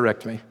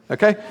correct me,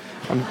 okay?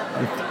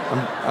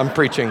 I'm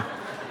preaching.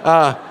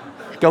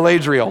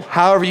 Galadriel,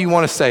 however you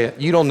want to say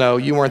it. You don't know.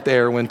 You weren't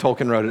there when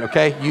Tolkien wrote it,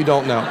 okay? You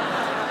don't know.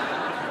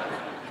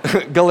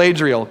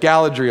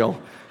 Galadriel,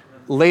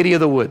 Lady of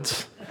the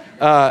Woods.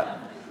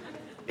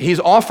 He's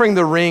offering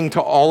the ring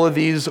to all of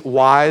these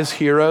wise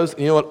heroes.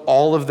 You know what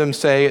all of them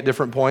say at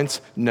different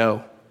points?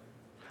 No,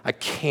 I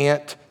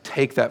can't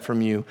take that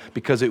from you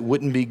because it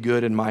wouldn't be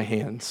good in my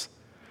hands.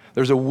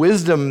 There's a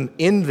wisdom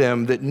in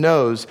them that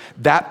knows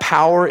that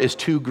power is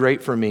too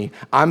great for me.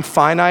 I'm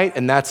finite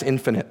and that's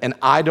infinite, and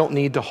I don't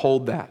need to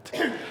hold that.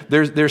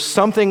 There's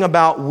something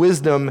about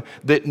wisdom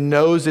that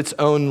knows its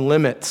own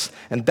limits,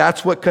 and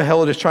that's what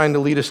Kohelet is trying to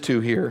lead us to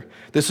here.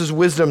 This is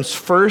wisdom's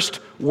first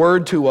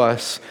word to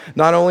us,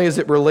 not only as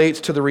it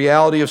relates to the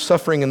reality of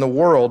suffering in the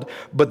world,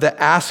 but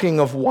the asking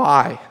of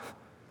why.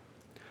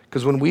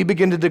 Because when we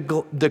begin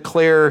to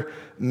declare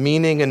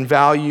meaning and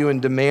value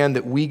and demand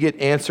that we get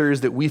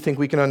answers that we think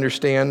we can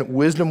understand,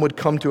 wisdom would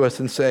come to us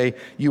and say,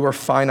 you are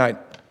finite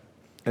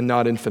and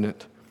not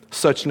infinite.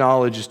 Such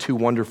knowledge is too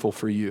wonderful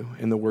for you,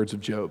 in the words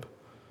of Job.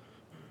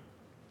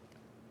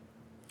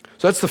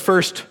 So that's the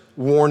first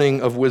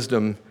warning of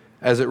wisdom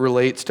as it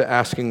relates to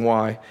asking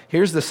why.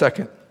 Here's the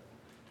second.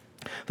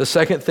 The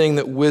second thing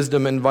that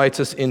wisdom invites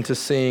us into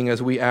seeing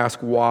as we ask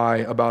why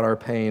about our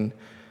pain.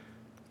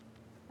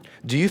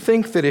 Do you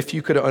think that if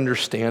you could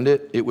understand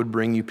it, it would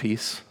bring you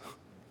peace?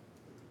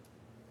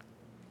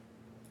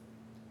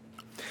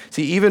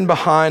 See, even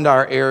behind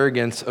our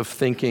arrogance of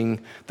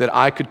thinking that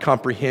I could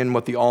comprehend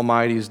what the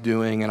Almighty is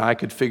doing and I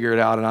could figure it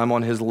out and I'm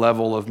on his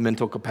level of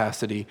mental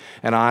capacity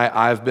and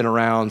I've been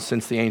around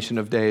since the Ancient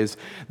of Days,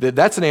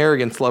 that's an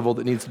arrogance level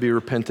that needs to be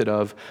repented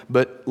of.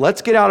 But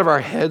let's get out of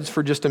our heads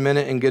for just a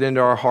minute and get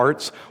into our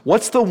hearts.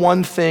 What's the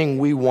one thing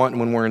we want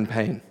when we're in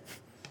pain?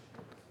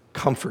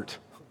 Comfort.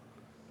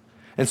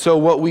 And so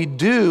what we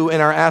do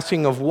in our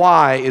asking of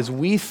why is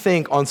we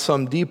think on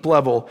some deep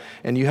level,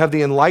 and you have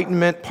the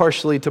Enlightenment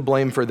partially to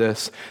blame for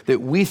this,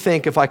 that we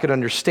think if I could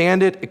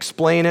understand it,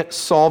 explain it,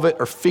 solve it,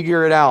 or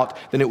figure it out,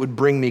 then it would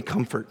bring me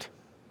comfort.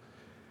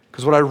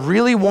 Because what I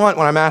really want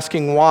when I'm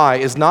asking why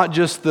is not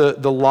just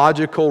the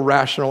logical,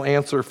 rational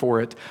answer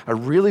for it. I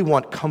really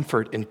want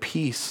comfort and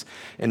peace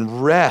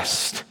and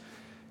rest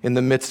in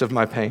the midst of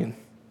my pain.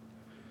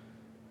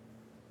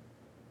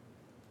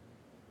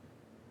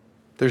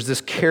 There's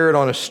this carrot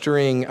on a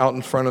string out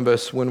in front of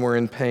us when we're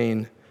in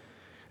pain.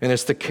 And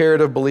it's the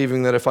carrot of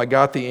believing that if I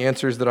got the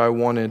answers that I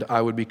wanted,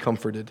 I would be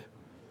comforted.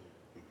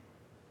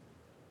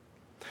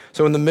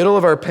 So in the middle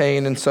of our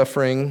pain and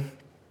suffering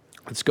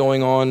that's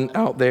going on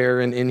out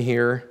there and in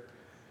here,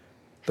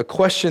 the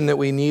question that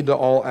we need to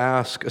all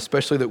ask,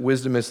 especially that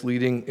wisdom is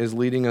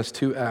leading us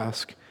to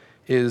ask,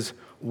 is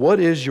what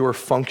is your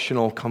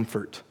functional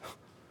comfort?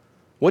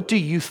 What do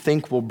you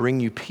think will bring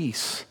you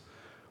peace?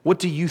 What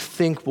do you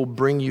think will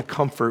bring you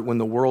comfort when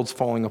the world's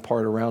falling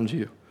apart around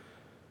you?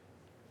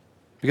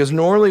 Because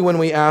normally when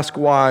we ask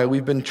why,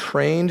 we've been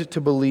trained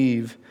to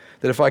believe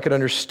that if I could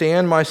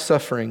understand my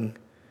suffering,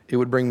 it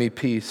would bring me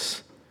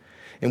peace.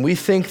 And we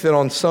think that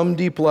on some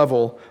deep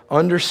level,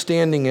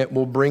 understanding it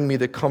will bring me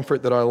the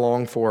comfort that I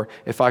long for.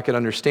 If I could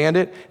understand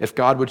it, if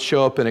God would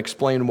show up and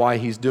explain why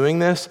he's doing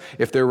this,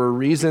 if there were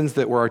reasons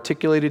that were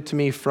articulated to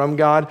me from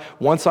God,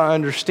 once I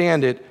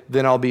understand it,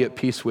 then I'll be at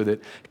peace with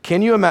it.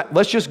 Can you imagine?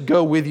 Let's just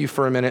go with you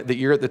for a minute that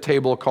you're at the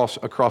table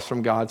across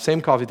from God,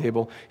 same coffee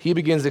table. He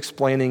begins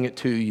explaining it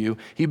to you.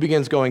 He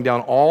begins going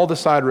down all the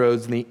side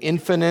roads and the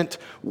infinite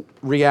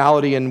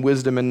reality and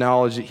wisdom and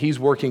knowledge that he's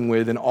working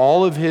with and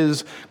all of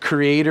his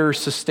creator,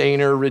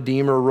 sustainer,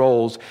 redeemer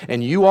roles,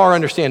 and you are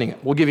understanding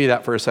it. We'll give you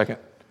that for a second.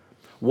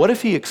 What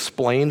if he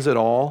explains it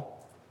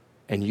all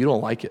and you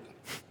don't like it?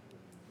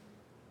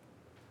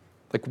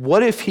 Like,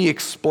 what if he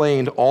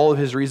explained all of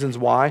his reasons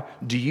why?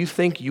 Do you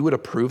think you would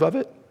approve of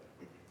it?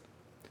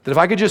 That if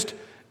I could just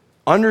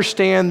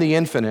understand the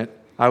infinite,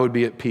 I would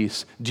be at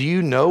peace. Do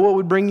you know what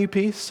would bring you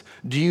peace?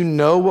 Do you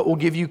know what will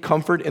give you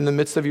comfort in the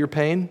midst of your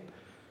pain?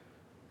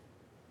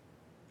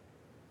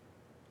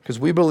 Because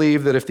we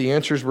believe that if the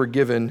answers were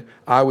given,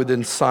 I would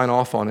then sign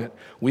off on it.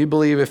 We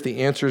believe if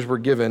the answers were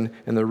given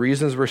and the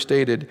reasons were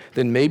stated,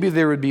 then maybe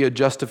there would be a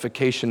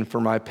justification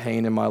for my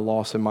pain and my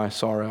loss and my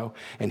sorrow.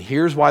 And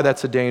here's why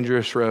that's a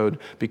dangerous road.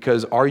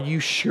 Because are you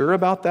sure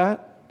about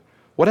that?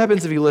 What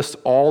happens if he lists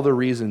all the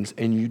reasons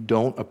and you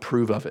don't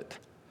approve of it?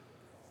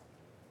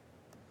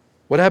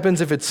 What happens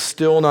if it's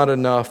still not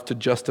enough to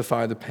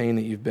justify the pain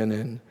that you've been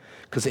in?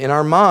 Because in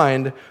our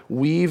mind,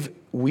 we've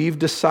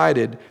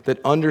decided that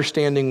in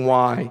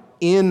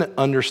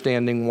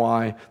understanding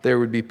why, there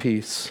would be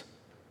peace.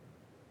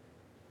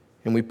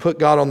 And we put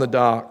God on the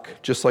dock,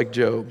 just like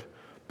Job.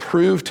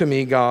 Prove to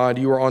me, God,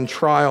 you are on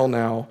trial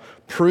now.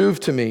 Prove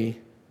to me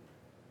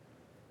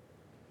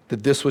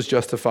that this was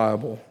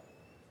justifiable.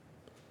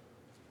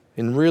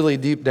 And really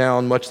deep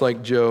down, much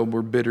like Job,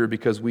 we're bitter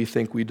because we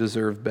think we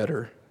deserve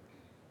better.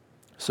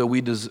 So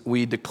we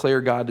declare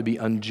God to be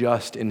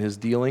unjust in his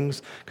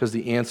dealings because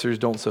the answers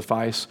don't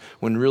suffice,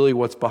 when really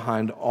what's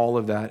behind all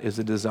of that is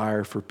a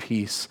desire for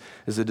peace,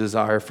 is a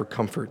desire for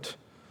comfort.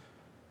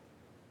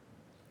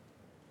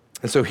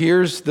 And so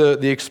here's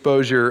the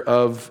exposure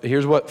of,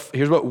 here's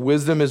what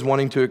wisdom is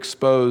wanting to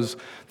expose,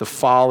 the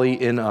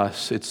folly in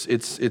us.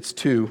 It's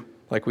two,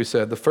 like we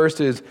said. The first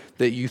is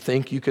that you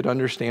think you could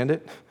understand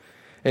it,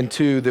 and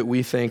two, that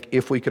we think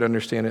if we could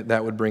understand it,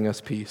 that would bring us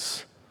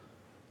peace.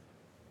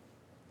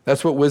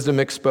 That's what wisdom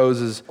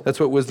exposes. That's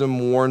what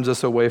wisdom warns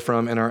us away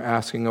from in our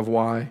asking of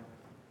why.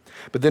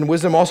 But then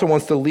wisdom also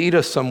wants to lead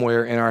us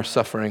somewhere in our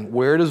suffering.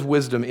 Where does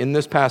wisdom in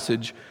this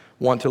passage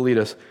want to lead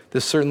us?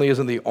 This certainly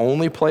isn't the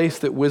only place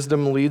that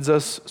wisdom leads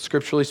us,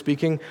 scripturally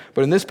speaking,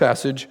 but in this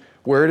passage,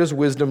 where does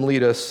wisdom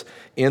lead us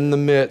in the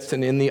midst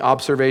and in the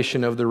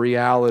observation of the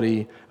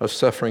reality of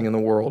suffering in the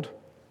world?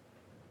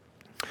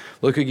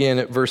 Look again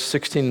at verse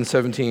 16 and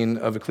 17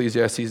 of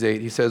Ecclesiastes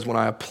 8. He says, "When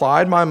I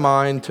applied my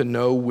mind to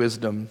know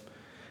wisdom,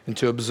 and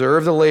to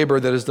observe the labor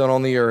that is done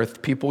on the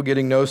earth, people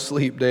getting no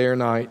sleep day or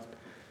night,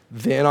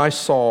 then I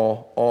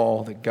saw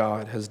all that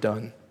God has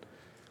done."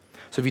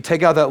 So if you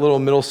take out that little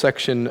middle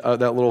section,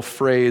 that little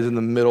phrase in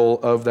the middle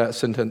of that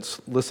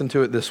sentence, listen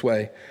to it this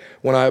way.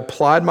 When I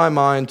applied my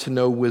mind to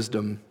know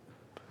wisdom,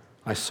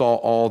 I saw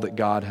all that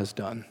God has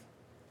done.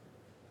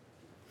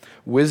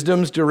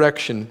 Wisdom's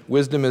direction,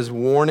 wisdom is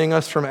warning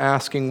us from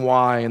asking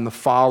why and the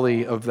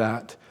folly of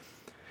that.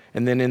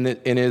 And then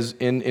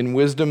in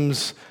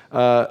wisdom's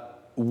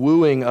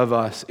wooing of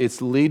us,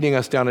 it's leading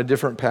us down a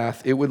different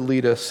path. It would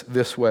lead us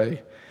this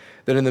way.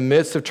 That in the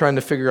midst of trying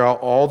to figure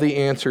out all the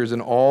answers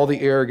and all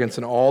the arrogance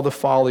and all the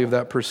folly of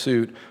that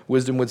pursuit,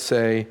 wisdom would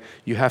say,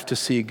 you have to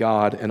see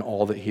God and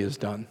all that he has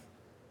done.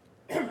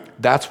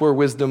 That's where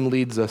wisdom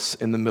leads us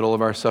in the middle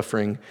of our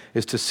suffering,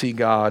 is to see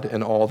God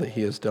and all that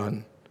he has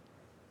done.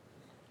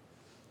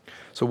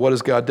 So what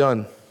has God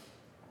done?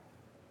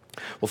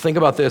 Well, think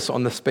about this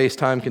on the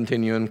space-time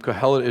continuum.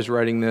 Kohelet is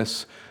writing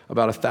this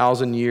about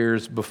 1,000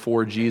 years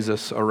before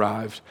Jesus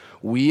arrived.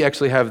 We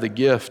actually have the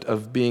gift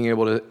of being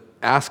able to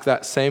ask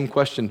that same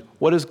question,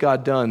 what has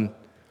God done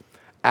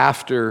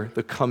after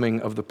the coming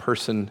of the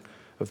person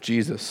of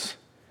Jesus?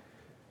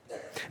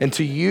 And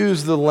to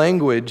use the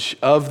language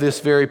of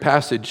this very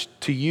passage,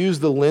 to use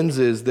the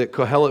lenses that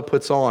Kohelet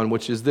puts on,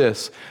 which is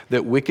this,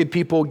 that wicked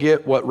people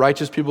get what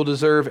righteous people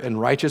deserve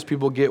and righteous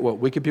people get what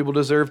wicked people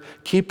deserve,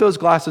 keep those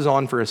glasses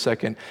on for a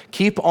second.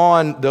 Keep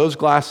on those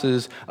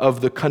glasses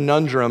of the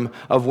conundrum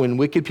of when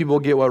wicked people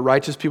get what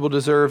righteous people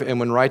deserve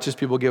and when righteous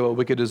people get what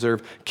wicked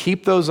deserve.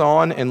 Keep those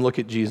on and look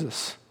at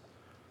Jesus.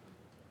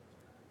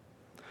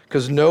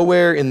 Because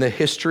nowhere in the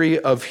history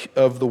of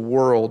the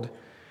world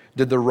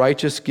did the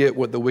righteous get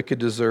what the wicked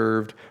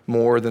deserved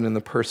more than in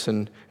the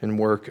person and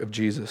work of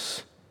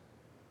Jesus.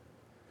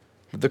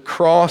 The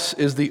cross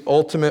is the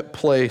ultimate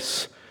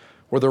place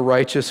where the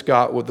righteous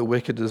got what the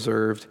wicked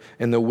deserved,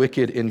 and the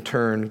wicked in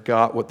turn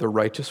got what the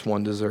righteous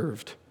one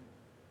deserved.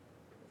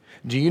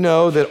 Do you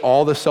know that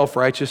all the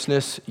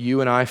self-righteousness you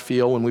and I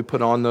feel when we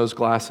put on those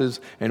glasses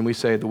and we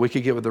say the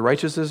wicked get what the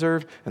righteous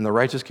deserve and the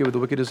righteous get what the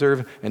wicked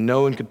deserve, and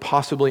no one could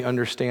possibly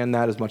understand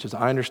that as much as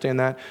I understand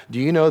that?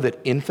 Do you know that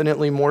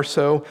infinitely more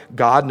so,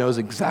 God knows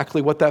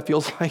exactly what that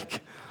feels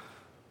like?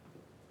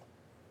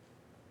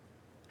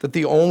 That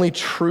the only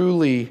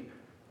truly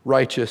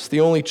righteous,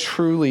 the only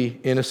truly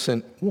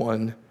innocent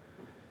one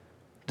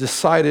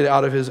decided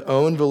out of his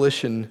own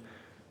volition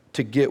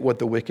to get what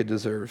the wicked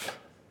deserve.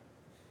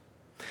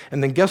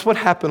 And then guess what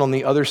happened on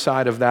the other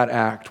side of that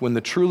act when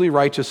the truly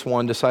righteous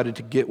one decided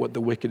to get what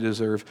the wicked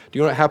deserve? Do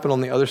you know what happened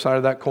on the other side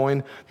of that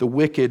coin? The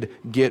wicked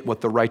get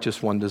what the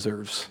righteous one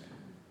deserves.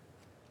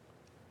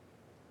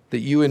 That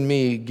you and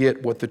me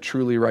get what the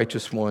truly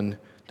righteous one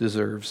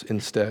deserves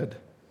instead.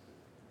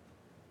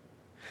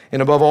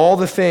 And above all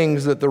the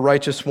things that the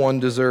righteous one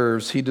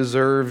deserves, he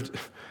deserved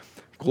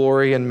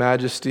glory and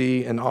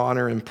majesty and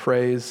honor and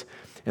praise.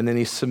 And then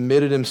he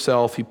submitted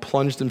himself, he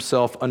plunged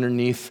himself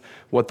underneath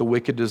what the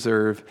wicked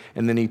deserve,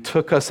 and then he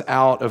took us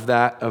out of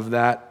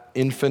that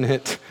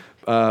infinite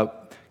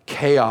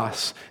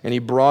chaos, and he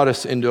brought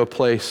us into a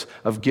place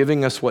of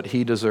giving us what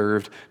he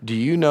deserved. Do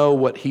you know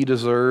what he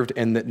deserved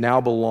and that now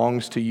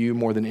belongs to you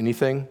more than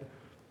anything?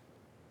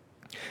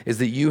 Is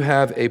that you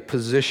have a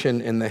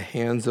position in the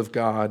hands of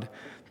God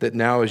that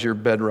now is your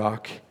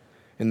bedrock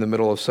in the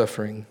middle of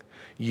suffering.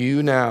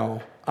 You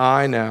now,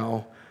 I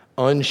now,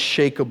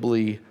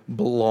 unshakably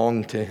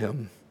belong to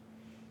him.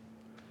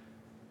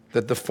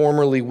 That the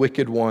formerly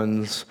wicked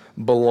ones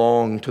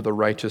belong to the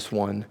righteous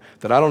one.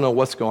 That I don't know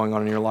what's going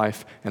on in your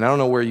life, and I don't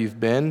know where you've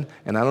been,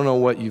 and I don't know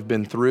what you've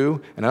been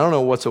through, and I don't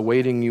know what's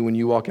awaiting you when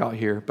you walk out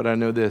here, but I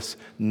know this: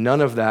 none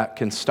of that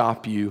can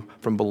stop you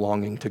from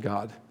belonging to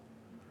God.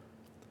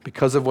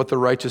 Because of what the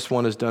righteous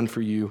one has done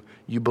for you,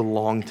 you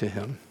belong to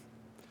him.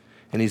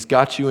 And he's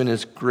got you in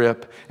his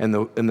grip, and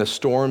the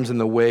storms and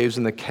the waves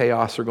and the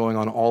chaos are going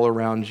on all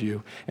around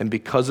you. And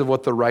because of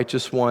what the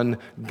righteous one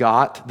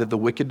got that the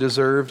wicked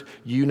deserved,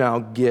 you now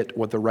get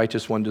what the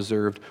righteous one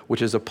deserved,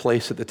 which is a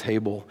place at the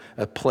table,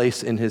 a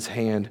place in his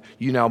hand.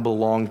 You now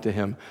belong to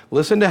him.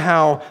 Listen to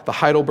how the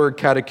Heidelberg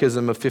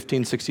Catechism of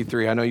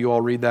 1563, I know you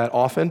all read that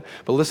often,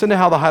 but listen to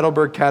how the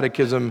Heidelberg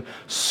Catechism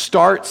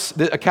starts.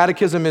 A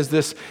catechism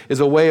is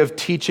a way of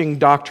teaching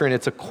doctrine.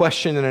 It's a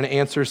question and an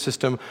answer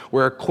system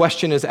where a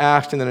question is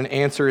asked and then an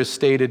answer is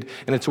stated,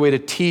 and it's a way to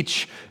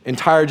teach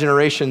entire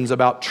generations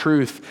about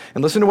truth.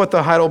 And listen to what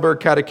the Heidelberg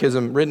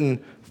Catechism,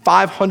 written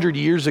 500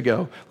 years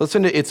ago,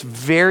 listen to its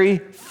very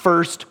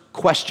first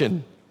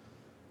question.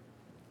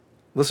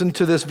 Listen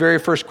to this very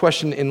first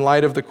question in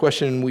light of the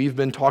question we've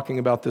been talking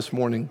about this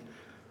morning.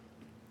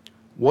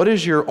 What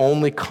is your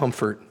only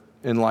comfort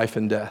in life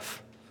and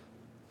death?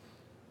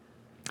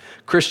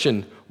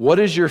 Christian, what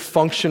is your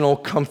functional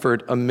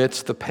comfort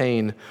amidst the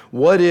pain?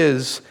 What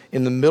is,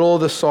 in the middle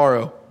of the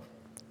sorrow,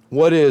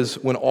 what is,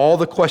 when all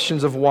the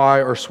questions of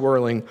why are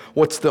swirling,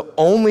 what's the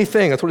only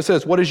thing, that's what it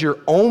says, what is your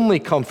only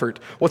comfort?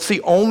 What's the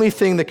only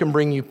thing that can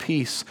bring you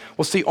peace?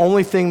 What's the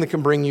only thing that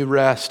can bring you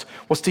rest?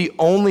 What's the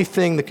only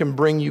thing that can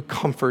bring you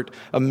comfort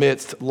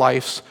amidst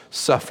life's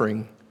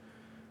suffering?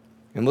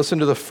 And listen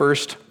to the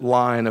first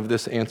line of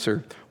this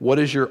answer. What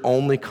is your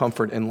only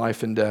comfort in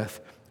life and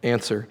death?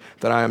 Answer,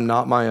 that I am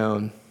not my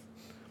own,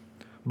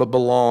 but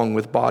belong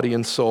with body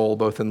and soul,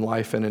 both in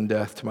life and in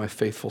death, to my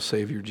faithful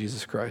Savior,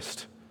 Jesus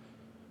Christ.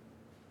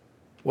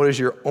 What is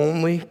your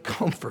only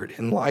comfort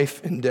in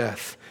life and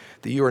death?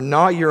 That you are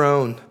not your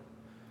own,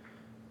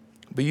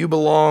 but you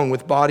belong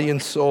with body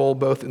and soul,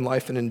 both in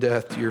life and in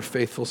death, to your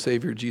faithful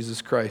Savior,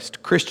 Jesus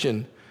Christ.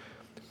 Christian,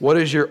 what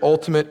is your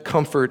ultimate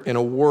comfort in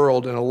a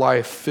world and a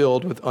life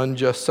filled with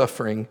unjust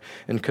suffering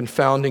and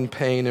confounding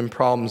pain and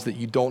problems that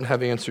you don't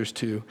have answers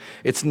to?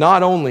 It's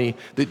not only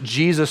that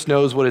Jesus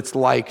knows what it's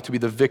like to be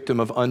the victim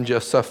of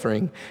unjust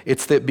suffering,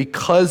 it's that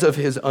because of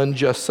his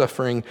unjust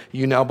suffering,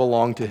 you now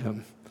belong to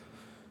him.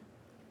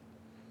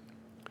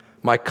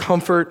 My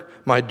comfort,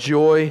 my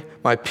joy,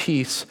 my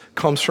peace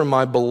comes from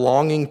my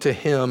belonging to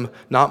him,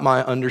 not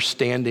my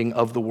understanding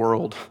of the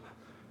world.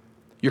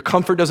 Your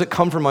comfort doesn't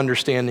come from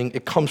understanding,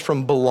 it comes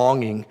from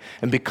belonging.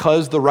 And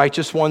because the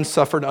righteous one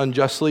suffered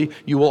unjustly,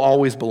 you will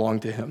always belong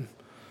to him.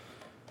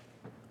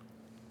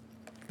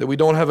 That we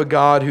don't have a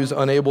God who's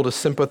unable to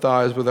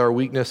sympathize with our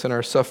weakness and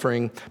our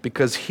suffering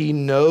because he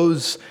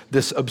knows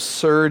this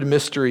absurd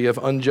mystery of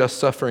unjust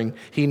suffering.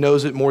 He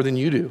knows it more than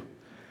you do.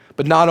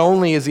 But not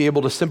only is he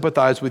able to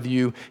sympathize with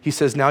you, he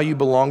says, now you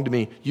belong to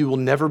me. You will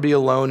never be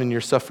alone in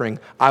your suffering.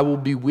 I will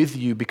be with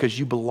you because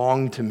you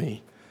belong to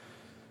me.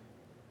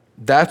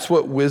 That's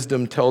what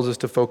wisdom tells us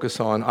to focus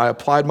on. I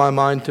applied my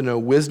mind to know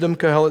wisdom,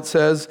 Kohelet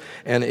says,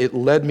 and it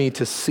led me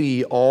to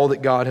see all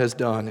that God has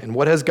done. And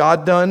what has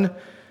God done?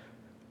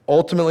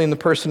 Ultimately, in the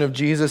person of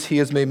Jesus, he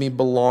has made me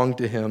belong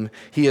to him.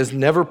 He has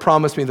never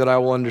promised me that I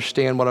will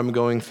understand what I'm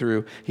going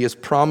through. He has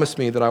promised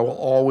me that I will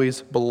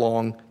always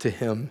belong to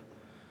him.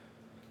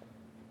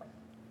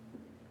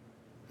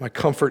 My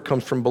comfort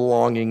comes from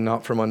belonging,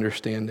 not from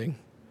understanding.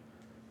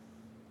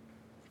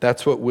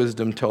 That's what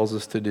wisdom tells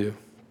us to do.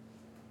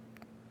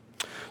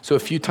 So a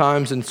few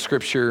times in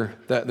Scripture,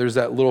 there's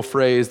that little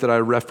phrase that I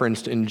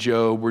referenced in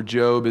Job, where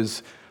Job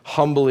is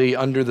humbly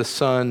under the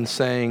sun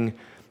saying,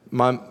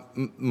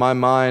 my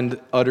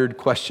mind uttered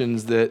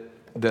questions that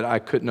I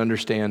couldn't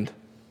understand.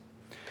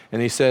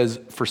 And he says,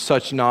 for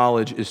such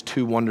knowledge is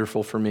too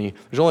wonderful for me.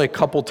 There's only a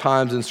couple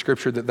times in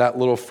Scripture that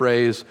little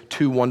phrase,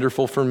 too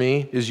wonderful for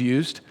me, is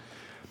used.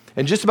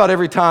 And just about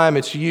every time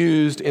it's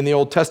used in the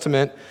Old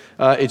Testament,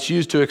 it's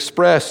used to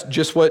express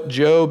just what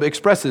Job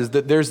expresses,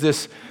 that there's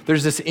this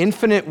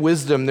infinite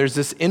wisdom, there's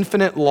this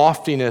infinite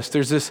loftiness,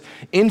 there's this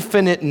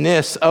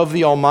infiniteness of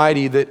the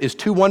Almighty that is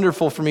too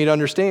wonderful for me to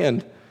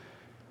understand.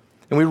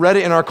 And we read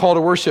it in our call to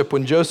worship.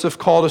 When Joseph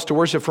called us to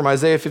worship from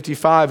Isaiah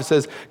 55, it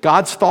says,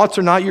 God's thoughts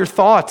are not your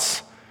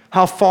thoughts.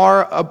 How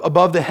far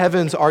above the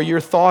heavens are your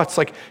thoughts?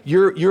 Like,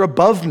 you're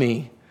above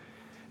me.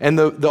 And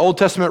the Old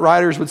Testament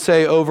writers would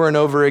say over and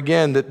over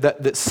again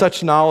that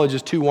such knowledge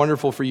is too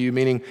wonderful for you,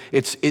 meaning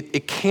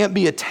it can't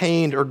be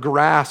attained or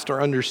grasped or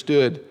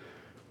understood.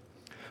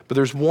 But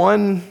there's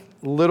one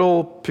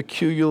little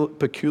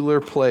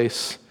peculiar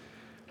place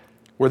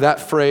where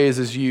that phrase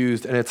is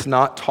used, and it's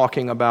not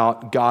talking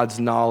about God's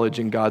knowledge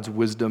and God's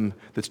wisdom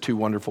that's too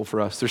wonderful for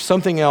us. There's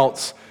something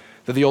else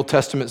that the Old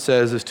Testament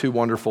says is too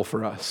wonderful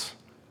for us.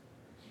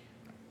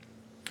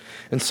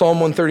 In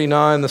Psalm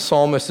 139, the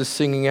psalmist is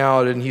singing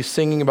out, and he's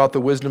singing about the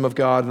wisdom of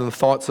God and the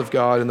thoughts of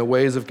God and the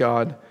ways of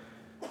God.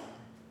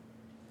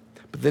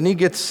 But then he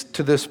gets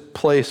to this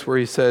place where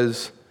he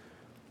says,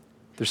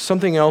 there's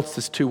something else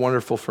that's too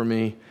wonderful for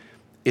me.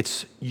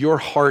 It's your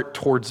heart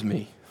towards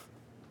me.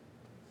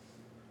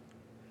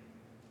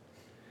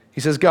 He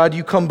says, God,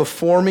 you come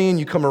before me and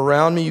you come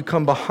around me, you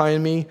come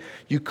behind me,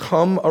 you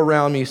come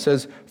around me. He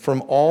says,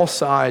 from all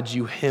sides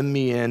you hem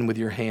me in with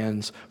your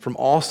hands. From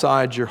all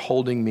sides you're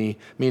holding me,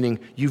 meaning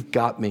you've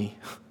got me.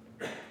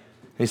 And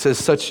he says,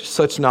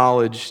 such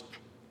knowledge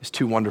is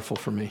too wonderful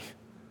for me.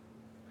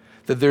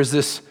 That there's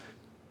this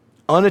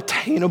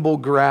unattainable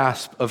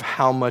grasp of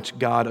how much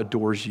God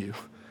adores you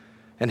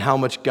and how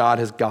much God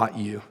has got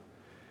you.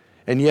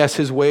 And yes,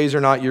 his ways are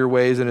not your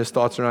ways and his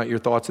thoughts are not your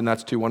thoughts, and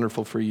that's too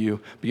wonderful for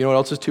you. But you know what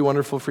else is too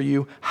wonderful for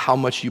you? How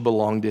much you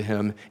belong to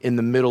him in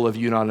the middle of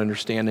you not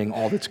understanding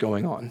all that's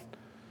going on.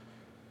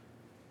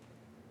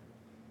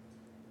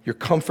 Your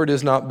comfort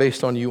is not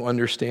based on you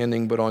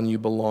understanding, but on you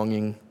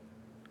belonging.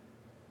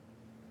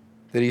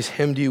 That he's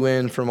hemmed you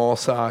in from all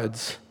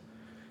sides.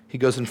 He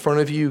goes in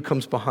front of you,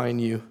 comes behind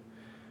you.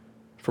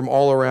 From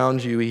all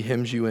around you, he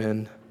hems you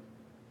in.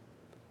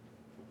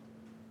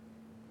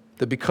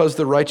 That because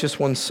the righteous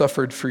one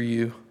suffered for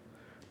you,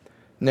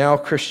 now,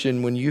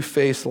 Christian, when you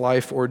face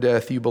life or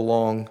death, you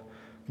belong,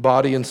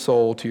 body and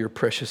soul, to your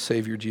precious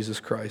Savior, Jesus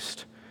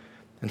Christ.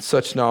 And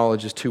such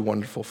knowledge is too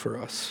wonderful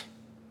for us.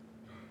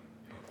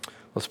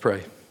 Let's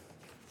pray.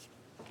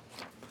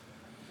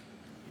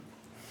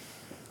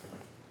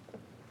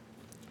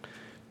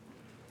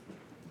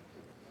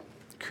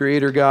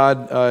 Creator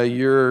God,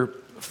 your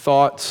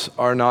thoughts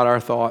are not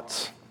our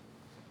thoughts.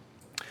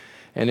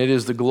 And it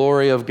is the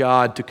glory of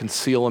God to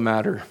conceal a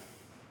matter.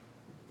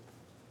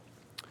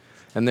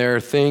 And there are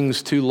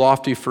things too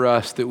lofty for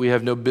us that we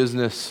have no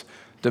business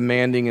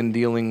demanding and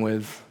dealing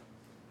with.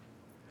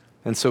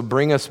 And so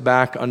bring us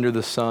back under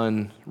the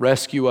sun.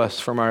 Rescue us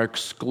from our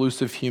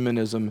exclusive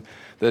humanism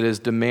that has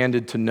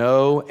demanded to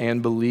know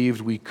and believed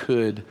we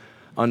could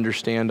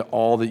understand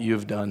all that you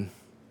have done.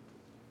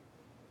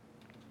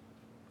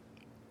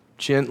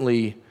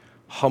 Gently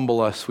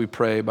humble us, we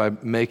pray, by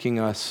making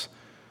us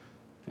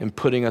and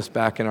putting us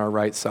back in our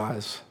right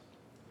size.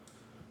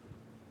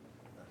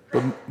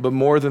 But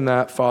more than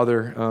that,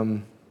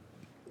 Father,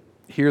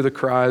 hear the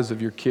cries of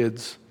your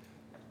kids.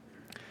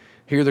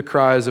 Hear the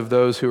cries of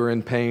those who are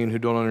in pain, who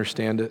don't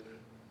understand it.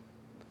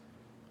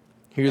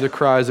 Hear the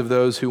cries of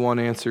those who want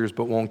answers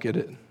but won't get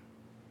it.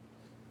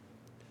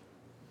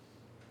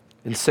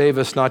 And save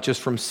us not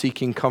just from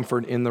seeking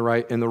comfort in the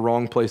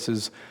wrong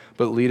places,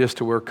 but lead us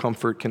to where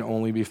comfort can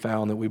only be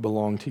found, that we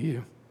belong to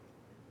you.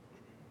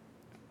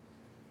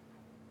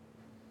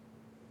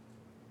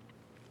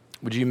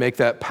 Would you make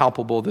that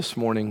palpable this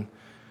morning,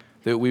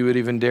 that we would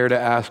even dare to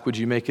ask, would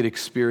you make it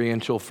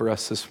experiential for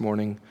us this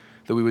morning,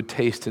 that we would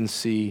taste and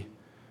see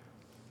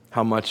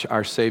how much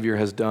our Savior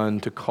has done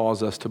to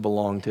cause us to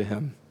belong to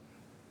him.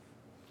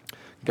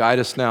 Guide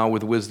us now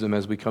with wisdom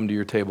as we come to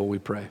your table, we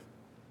pray.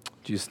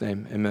 In Jesus'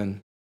 name,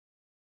 amen.